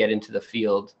 so you can get into the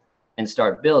field and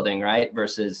start building, right?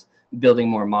 Versus building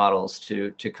more models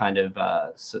to kind of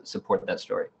support that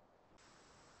story.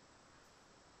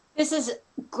 This is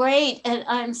great, and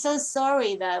I'm so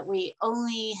sorry that we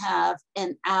only have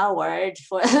an hour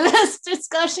for this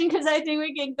discussion, because I think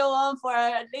we can go on for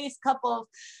at least a couple of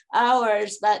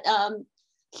hours. But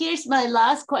here's my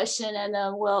last question, and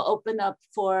then we'll open up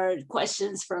for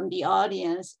questions from the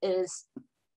audience.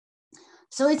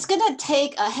 So it's going to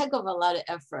take a heck of a lot of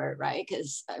effort, right?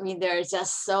 Because there are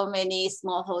just so many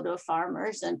smallholder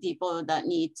farmers and people that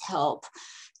need help.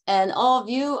 And all of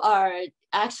you are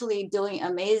actually doing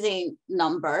amazing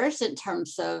numbers in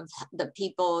terms of the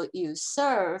people you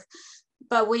serve,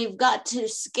 but we've got to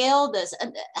scale this.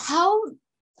 And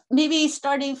maybe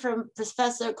starting from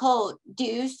Professor Cole, do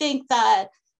you think that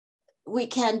we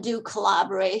can do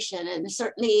collaboration? And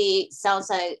certainly sounds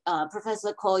like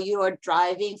Professor Cole, you are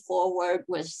driving forward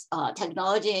with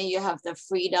technology, and you have the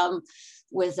freedom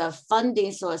with the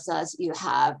funding sources you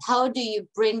have. How do you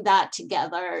bring that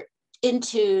together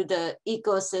into the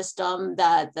ecosystem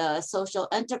that the social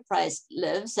enterprise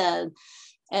lives in?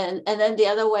 And then the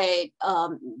other way,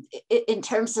 in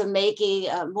terms of making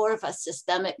more of a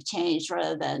systemic change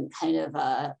rather than kind of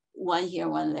a one here,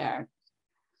 one there.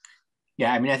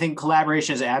 Yeah, I mean, I think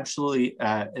collaboration is absolutely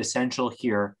essential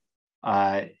here.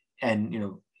 And, you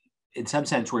know, in some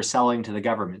sense, we're selling to the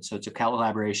government. So it's a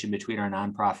collaboration between our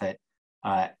nonprofit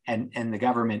and the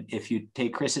government. If you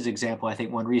take Chris's example, I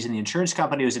think one reason the insurance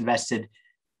company was interested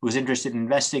in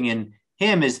investing in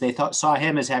him is they saw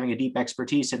him as having a deep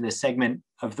expertise in this segment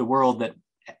of the world that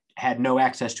had no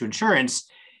access to insurance.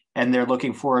 And they're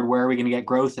looking forward, where are we going to get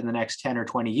growth in the next 10 or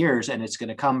 20 years? And it's going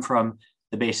to come from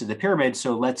the base of the pyramid.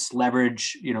 So let's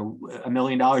leverage, you know, $1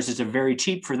 million is very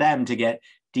cheap for them to get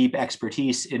deep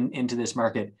expertise into this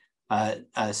market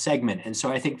segment. And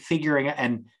so I think figuring,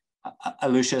 and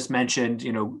Alucia's mentioned,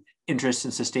 you know, interest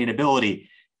in sustainability.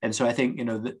 And so I think, you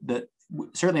know,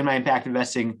 certainly in my impact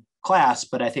investing class,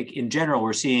 but I think in general,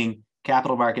 we're seeing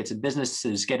capital markets and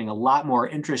businesses getting a lot more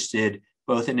interested,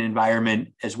 both in environment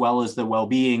as well as the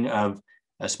well-being of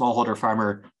smallholder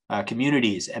farmer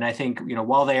communities. And I think, you know,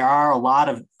 while they are a lot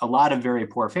of very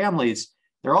poor families,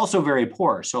 they're also very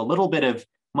poor. So a little bit of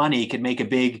money can make a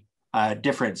big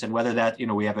difference. And whether that, you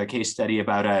know, we have a case study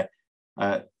about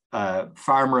a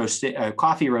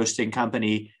coffee roasting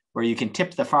company where you can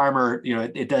tip the farmer. You know,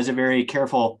 it does a very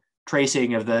careful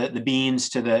tracing of the beans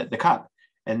to the cup.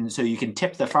 And so you can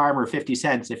tip the farmer 50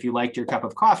 cents if you liked your cup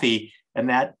of coffee. And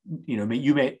that, you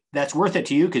know, that's worth it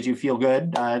to you because you feel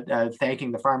good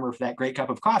thanking the farmer for that great cup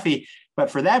of coffee. But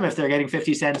for them, if they're getting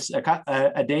 50 cents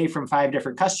a day from 5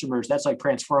 different customers, that's like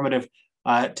transformative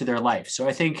to their life. So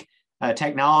I think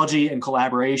technology and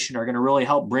collaboration are going to really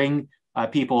help bring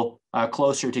people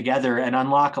closer together and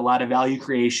unlock a lot of value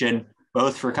creation,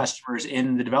 both for customers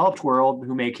in the developed world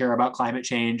who may care about climate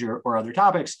change or other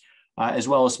topics, as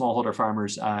well as smallholder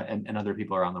farmers and other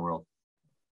people around the world.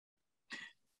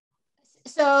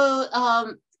 So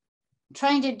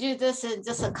trying to do this in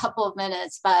just a couple of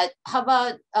minutes, but how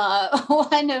about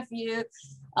one of you,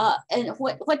 and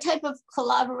what type of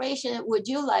collaboration would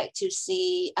you like to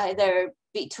see, either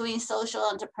between social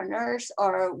entrepreneurs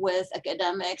or with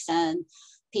academics and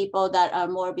people that are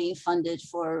more being funded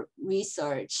for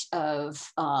research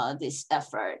of this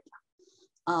effort?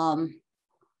 I'm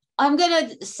gonna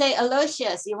say,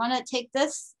 Aloysius, you wanna take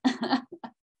this?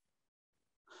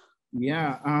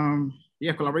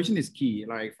 Yeah, collaboration is key.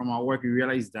 Like from our work, we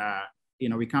realize that, you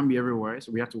know, we can't be everywhere,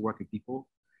 so we have to work with people.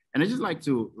 And I just like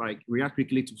to react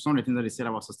quickly to some of the things that they said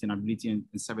about sustainability and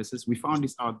services. We found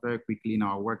this out very quickly in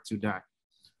our work too, that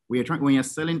when you're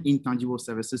selling intangible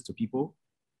services to people,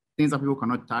 things that people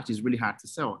cannot touch, is really hard to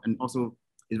sell. And also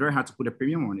it's very hard to put a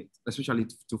premium on it, especially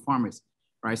to farmers,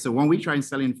 right? So when we try and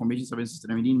sell information services to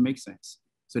them, it didn't make sense.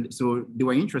 So they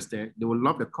were interested, they would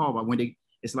love the call, but when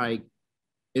it's like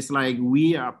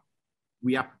we are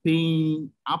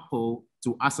paying Apple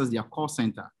to access their call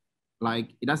center. Like,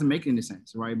 it doesn't make any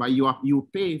sense, right? But you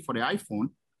pay for the iPhone,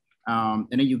 and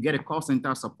then you get a call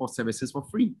center support services for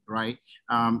free, right?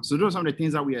 So those are some of the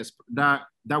things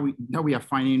that we are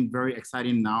finding very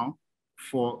exciting now.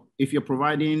 For if you're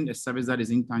providing a service that is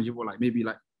intangible, like maybe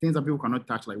like things that people cannot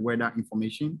touch, like weather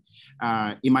information,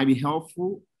 it might be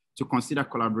helpful to consider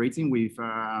collaborating with,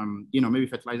 maybe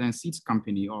fertilizer and seeds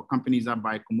company or companies that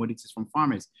buy commodities from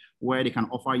farmers, where they can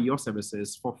offer your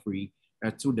services for free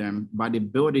to them, but they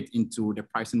build it into the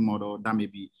pricing model that may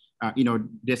be,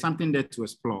 there's something there to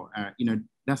explore.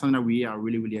 That's something that we are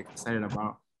really, really excited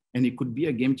about. And it could be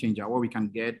a game changer where we can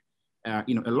get, a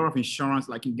lot of insurance,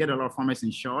 like you get a lot of farmers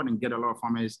insured and get a lot of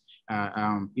farmers,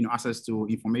 access to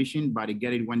information, but they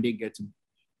get it when they go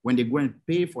and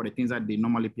pay for the things that they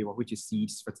normally pay for, which is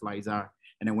seeds, fertilizer,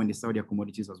 and then when they sell their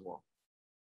commodities as well.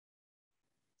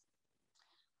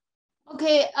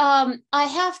 Okay, I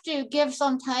have to give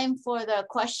some time for the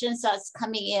questions that's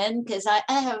coming in, because I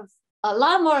have a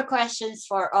lot more questions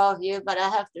for all of you, but I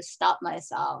have to stop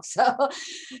myself. So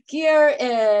here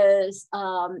is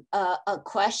a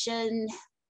question.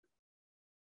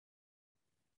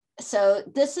 So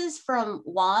this is from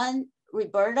Juan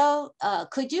Roberto.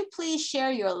 Could you please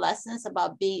share your lessons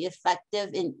about being effective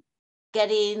in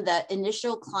getting the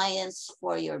initial clients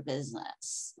for your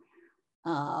business?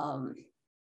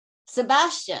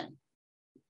 Sebastian,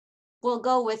 we'll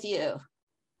go with you.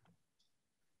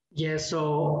 Yeah,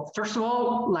 so first of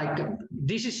all, like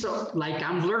this is like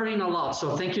I'm learning a lot.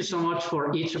 So thank you so much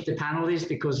for each of the panelists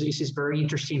because this is very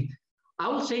interesting. I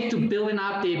would say to building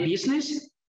up the business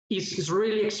is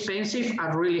really expensive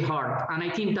and really hard. And I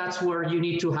think that's where you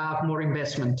need to have more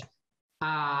investment.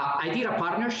 I did a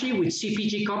partnership with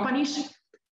CPG companies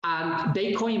and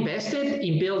they co-invested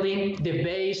in building the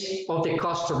base of the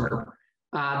customer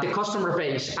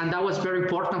base. And that was very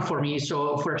important for me.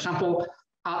 So for example,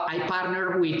 I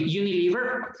partnered with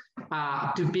Unilever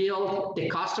to build the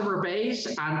customer base,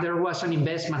 and there was an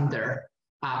investment there.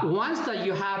 Once that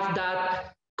you have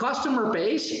that customer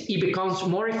base, it becomes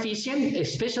more efficient,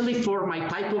 especially for my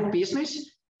type of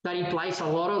business that implies a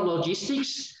lot of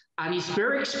logistics, and it's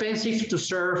very expensive to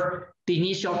serve the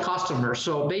initial customer.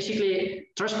 So basically,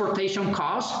 transportation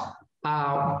costs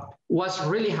was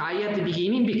really high at the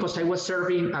beginning because I was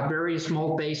serving a very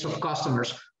small base of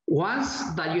customers.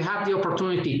 Once that you have the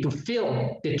opportunity to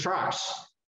fill the trucks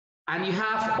and you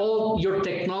have all your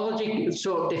technology,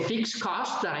 so the fixed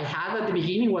cost that I had at the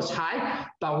beginning was high,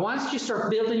 but once you start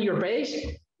building your base,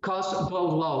 costs go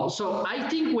low. So I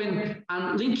think when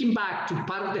I'm linking back to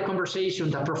part of the conversation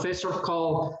that Professor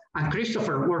Cole and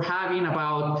Christopher were having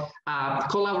about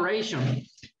collaboration,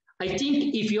 I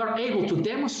think if you are able to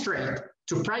demonstrate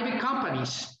to private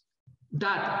companies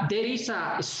that there is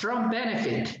a strong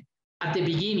benefit at the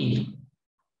beginning,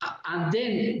 and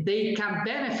then they can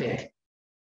benefit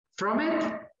from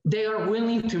it, they are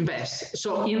willing to invest.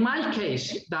 So in my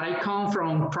case, that I come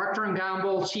from Procter &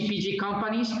 Gamble, CPG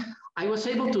companies, I was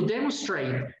able to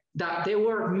demonstrate that there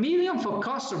were millions of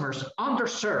customers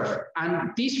underserved, and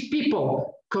these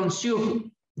people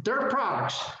consume their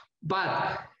products.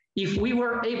 But if we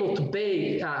were able to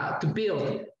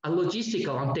build a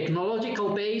logistical and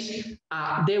technological base,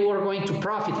 they were going to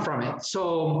profit from it.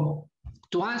 So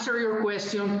to answer your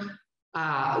question,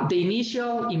 the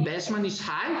initial investment is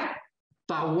high,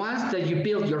 but once that you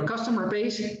build your customer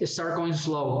base, it starts going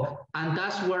slow. And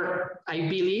that's where I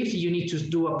believe you need to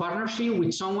do a partnership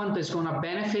with someone that's going to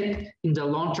benefit in the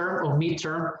long term or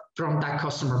mid-term from that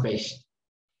customer base.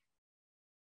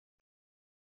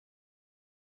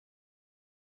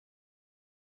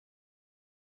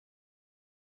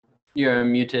 You're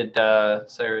muted,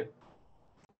 Sarah.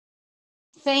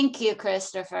 Thank you,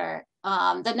 Christopher.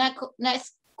 The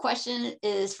next question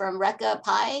is from Rekha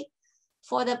Pai.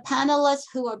 For the panelists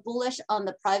who are bullish on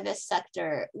the private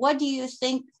sector, what do you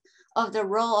think of the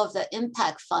role of the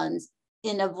impact funds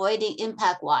in avoiding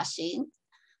impact washing?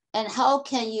 And how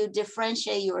can you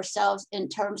differentiate yourselves in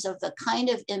terms of the kind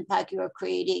of impact you are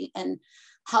creating and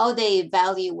how they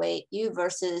evaluate you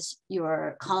versus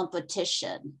your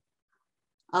competition?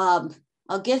 I'll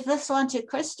give this one to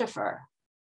Christopher.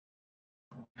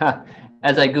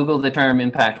 As I Google the term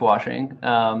impact washing,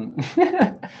 I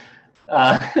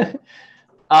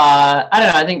don't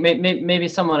know, I think maybe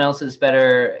someone else is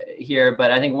better here, but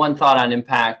I think one thought on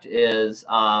impact is,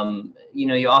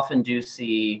 you often do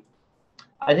see,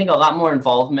 I think, a lot more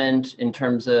involvement in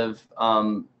terms of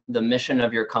the mission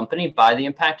of your company by the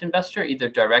impact investor, either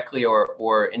directly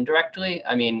or indirectly.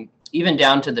 I mean, even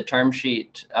down to the term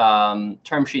sheets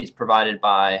provided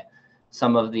by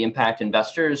some of the impact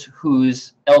investors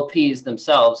whose LPs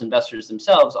themselves, investors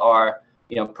themselves, are,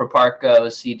 Proparco,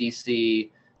 CDC,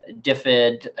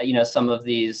 DFID, some of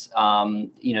these,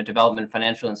 development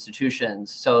financial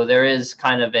institutions. So there is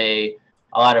kind of a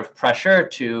lot of pressure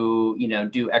to,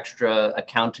 do extra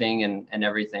accounting and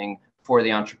everything for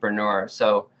the entrepreneur.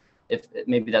 So if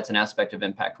maybe that's an aspect of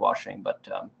impact washing, but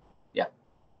yeah.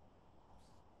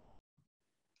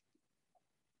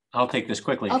 I'll take this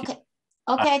quickly.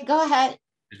 Okay, go ahead.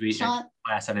 As we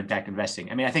class on impact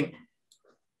investing. I mean, I think,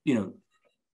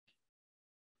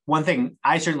 one thing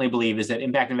I certainly believe is that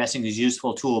impact investing is a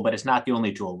useful tool, but it's not the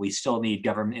only tool. We still need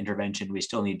government intervention. We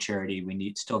still need charity.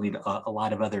 We still need a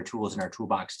lot of other tools in our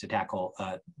toolbox to tackle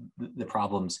the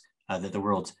problems that the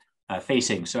world's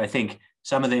facing. So I think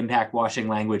some of the impact washing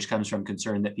language comes from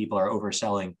concern that people are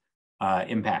overselling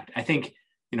impact. I think,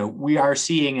 we are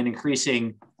seeing an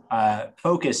increasing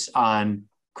focus on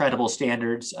credible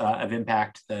standards of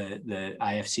impact. The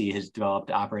IFC has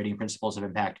developed operating principles of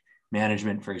impact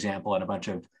management, for example, and a bunch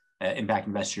of impact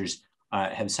investors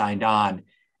have signed on.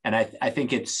 And I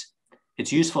think it's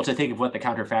useful to think of what the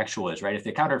counterfactual is, right? If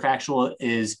the counterfactual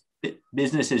is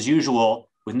business as usual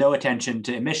with no attention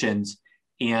to emissions,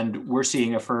 and we're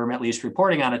seeing a firm at least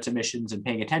reporting on its emissions and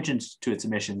paying attention to its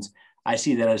emissions, I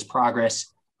see that as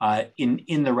progress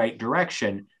in the right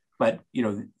direction. But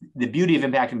the beauty of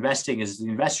impact investing is the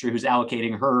investor who's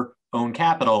allocating her own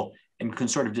capital and can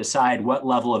sort of decide what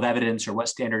level of evidence or what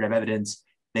standard of evidence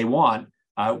they want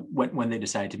when they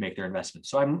decide to make their investments.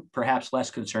 So I'm perhaps less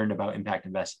concerned about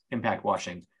impact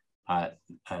washing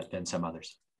than some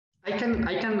others. I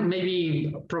can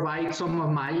maybe provide some of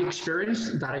my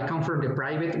experience that I come from the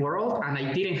private world, and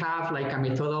I didn't have like a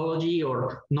methodology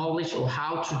or knowledge of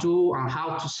how to do and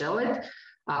how to sell it.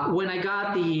 When I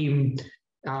got the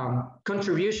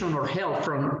contribution or help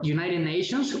from United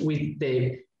Nations with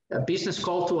the business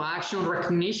call to action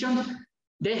recognition,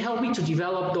 they helped me to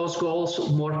develop those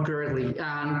goals more clearly,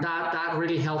 and that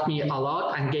really helped me a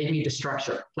lot and gave me the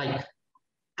structure. Like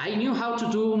I knew how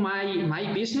to do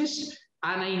my business,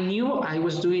 and I knew I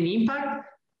was doing impact,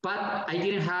 but I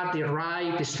didn't have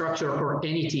the structure or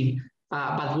anything.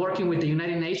 But working with the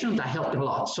United Nations, that helped a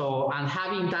lot. So, and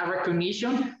having that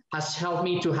recognition has helped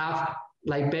me to have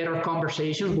like better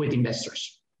conversations with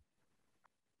investors.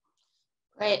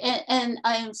 Right, and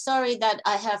I'm sorry that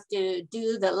I have to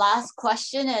do the last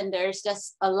question, and there's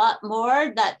just a lot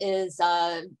more that is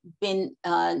been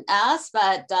asked,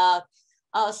 but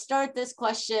I'll start this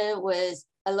question with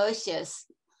Aloysius.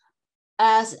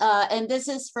 And this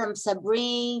is from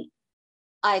Sabrine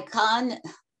Icon.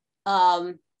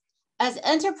 As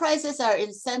enterprises are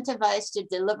incentivized to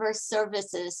deliver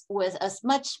services with as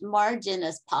much margin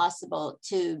as possible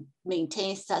to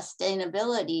maintain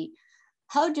sustainability,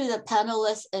 how do the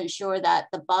panelists ensure that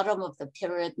the bottom of the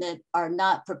pyramid are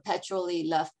not perpetually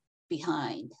left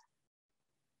behind?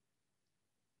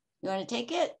 You want to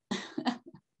take it?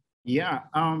 Yeah.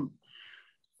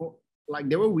 Like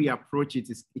the way we approach it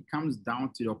is, it comes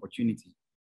down to the opportunity,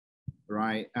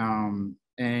 right?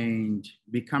 And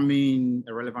becoming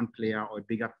a relevant player or a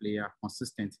bigger player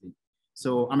consistently.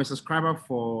 So I'm a subscriber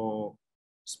for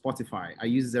Spotify. I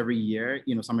use it every year,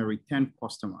 so I'm a return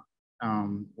customer.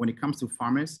 When it comes to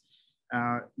farmers,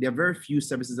 there are very few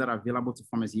services that are available to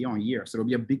farmers year on year. So there'll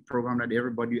be a big program that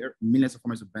millions of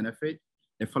farmers will benefit.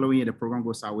 The following year, the program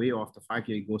goes away, or after 5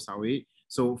 years, it goes away.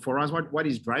 So for us, what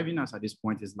is driving us at this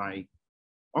point is like,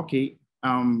 okay,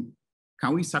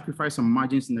 can we sacrifice some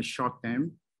margins in the short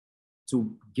term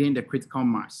to gain the critical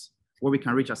mass where we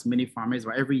can reach as many farmers,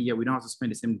 but every year we don't have to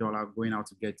spend the same dollar going out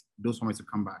to get those farmers to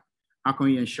come back? How can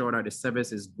we ensure that the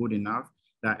service is good enough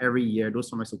that every year those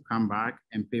farmers will come back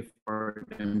and pay for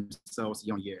themselves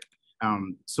year on year?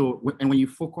 So when you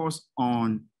focus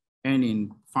on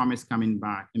earning farmers coming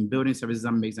back and building services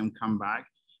that makes them come back,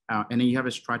 and then you have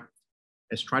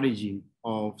a strategy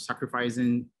of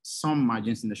sacrificing some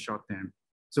margins in the short term.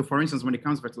 So for instance, when it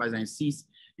comes to fertilizer and seeds,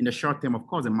 in the short term, of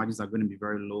course, the margins are going to be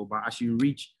very low, but as you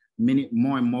reach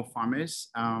more and more farmers,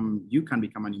 you can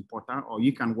become an importer, or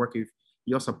you can work with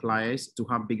your suppliers to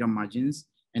have bigger margins,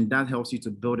 and that helps you to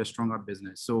build a stronger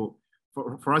business. So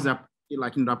for us,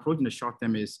 like the approach in the short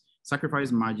term is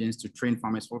sacrifice margins to train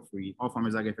farmers for free. All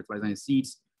farmers that get fertilizer and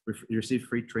seeds receive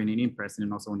free training in person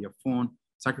and also on your phone.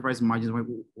 Sacrifice margins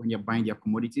when you're buying their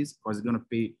commodities, because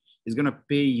it's gonna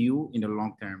pay you in the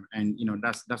long term, and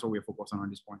that's what we're focused on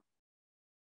this point.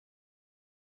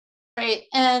 Great,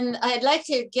 and I'd like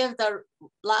to give the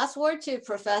last word to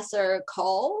Professor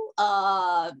Cole.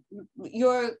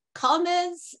 Your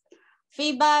comments,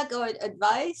 feedback, or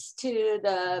advice to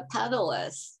the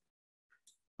panelists.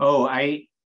 Oh, I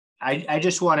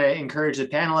just want to encourage the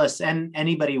panelists and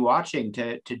anybody watching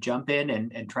to jump in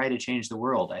and try to change the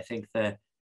world. I think the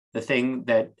thing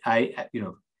that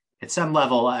at some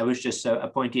level, I was just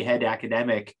a pointy head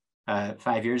academic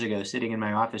 5 years ago, sitting in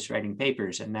my office writing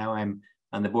papers, and now I'm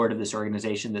on the board of this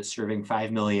organization that's serving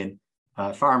 5 million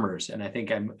farmers. And I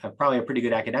think I'm probably a pretty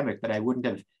good academic, but I wouldn't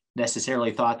have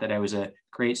necessarily thought that I was a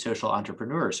great social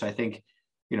entrepreneur. So I think,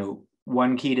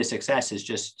 one key to success is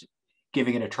just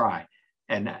giving it a try.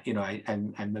 And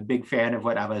I'm a big fan of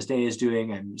what Avazde is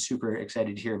doing. I'm super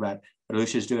excited to hear about what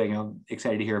Lucia is doing. I'm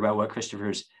excited to hear about what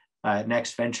Christopher's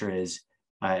next venture is.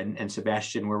 And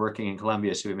Sebastian, we're working in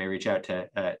Colombia, so we may reach out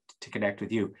to connect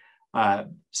with you.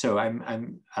 So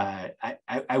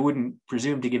I wouldn't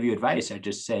presume to give you advice. I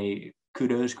just say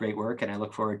kudos, great work, and I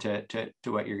look forward to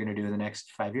what you're going to do in the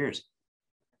next 5 years.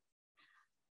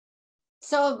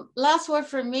 So last word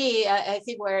for me, I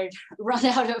think we're run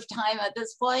out of time at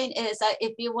this point, is that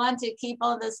if you want to keep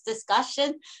on this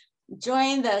discussion,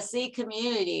 join the SEAG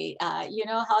community. You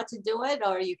know how to do it,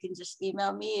 or you can just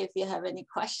email me if you have any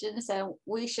questions, and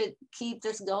we should keep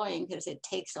this going because it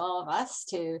takes all of us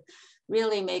to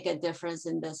really make a difference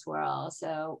in this world.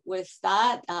 So with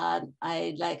that,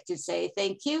 I'd like to say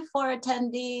thank you for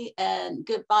attending and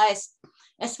goodbye.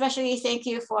 Especially thank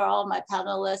you for all my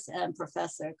panelists and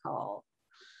Professor Cole.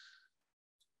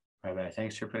 Bye-bye.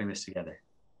 Thanks for putting this together.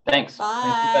 Thanks. Bye.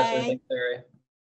 Thanks, Professor. Thanks, Larry.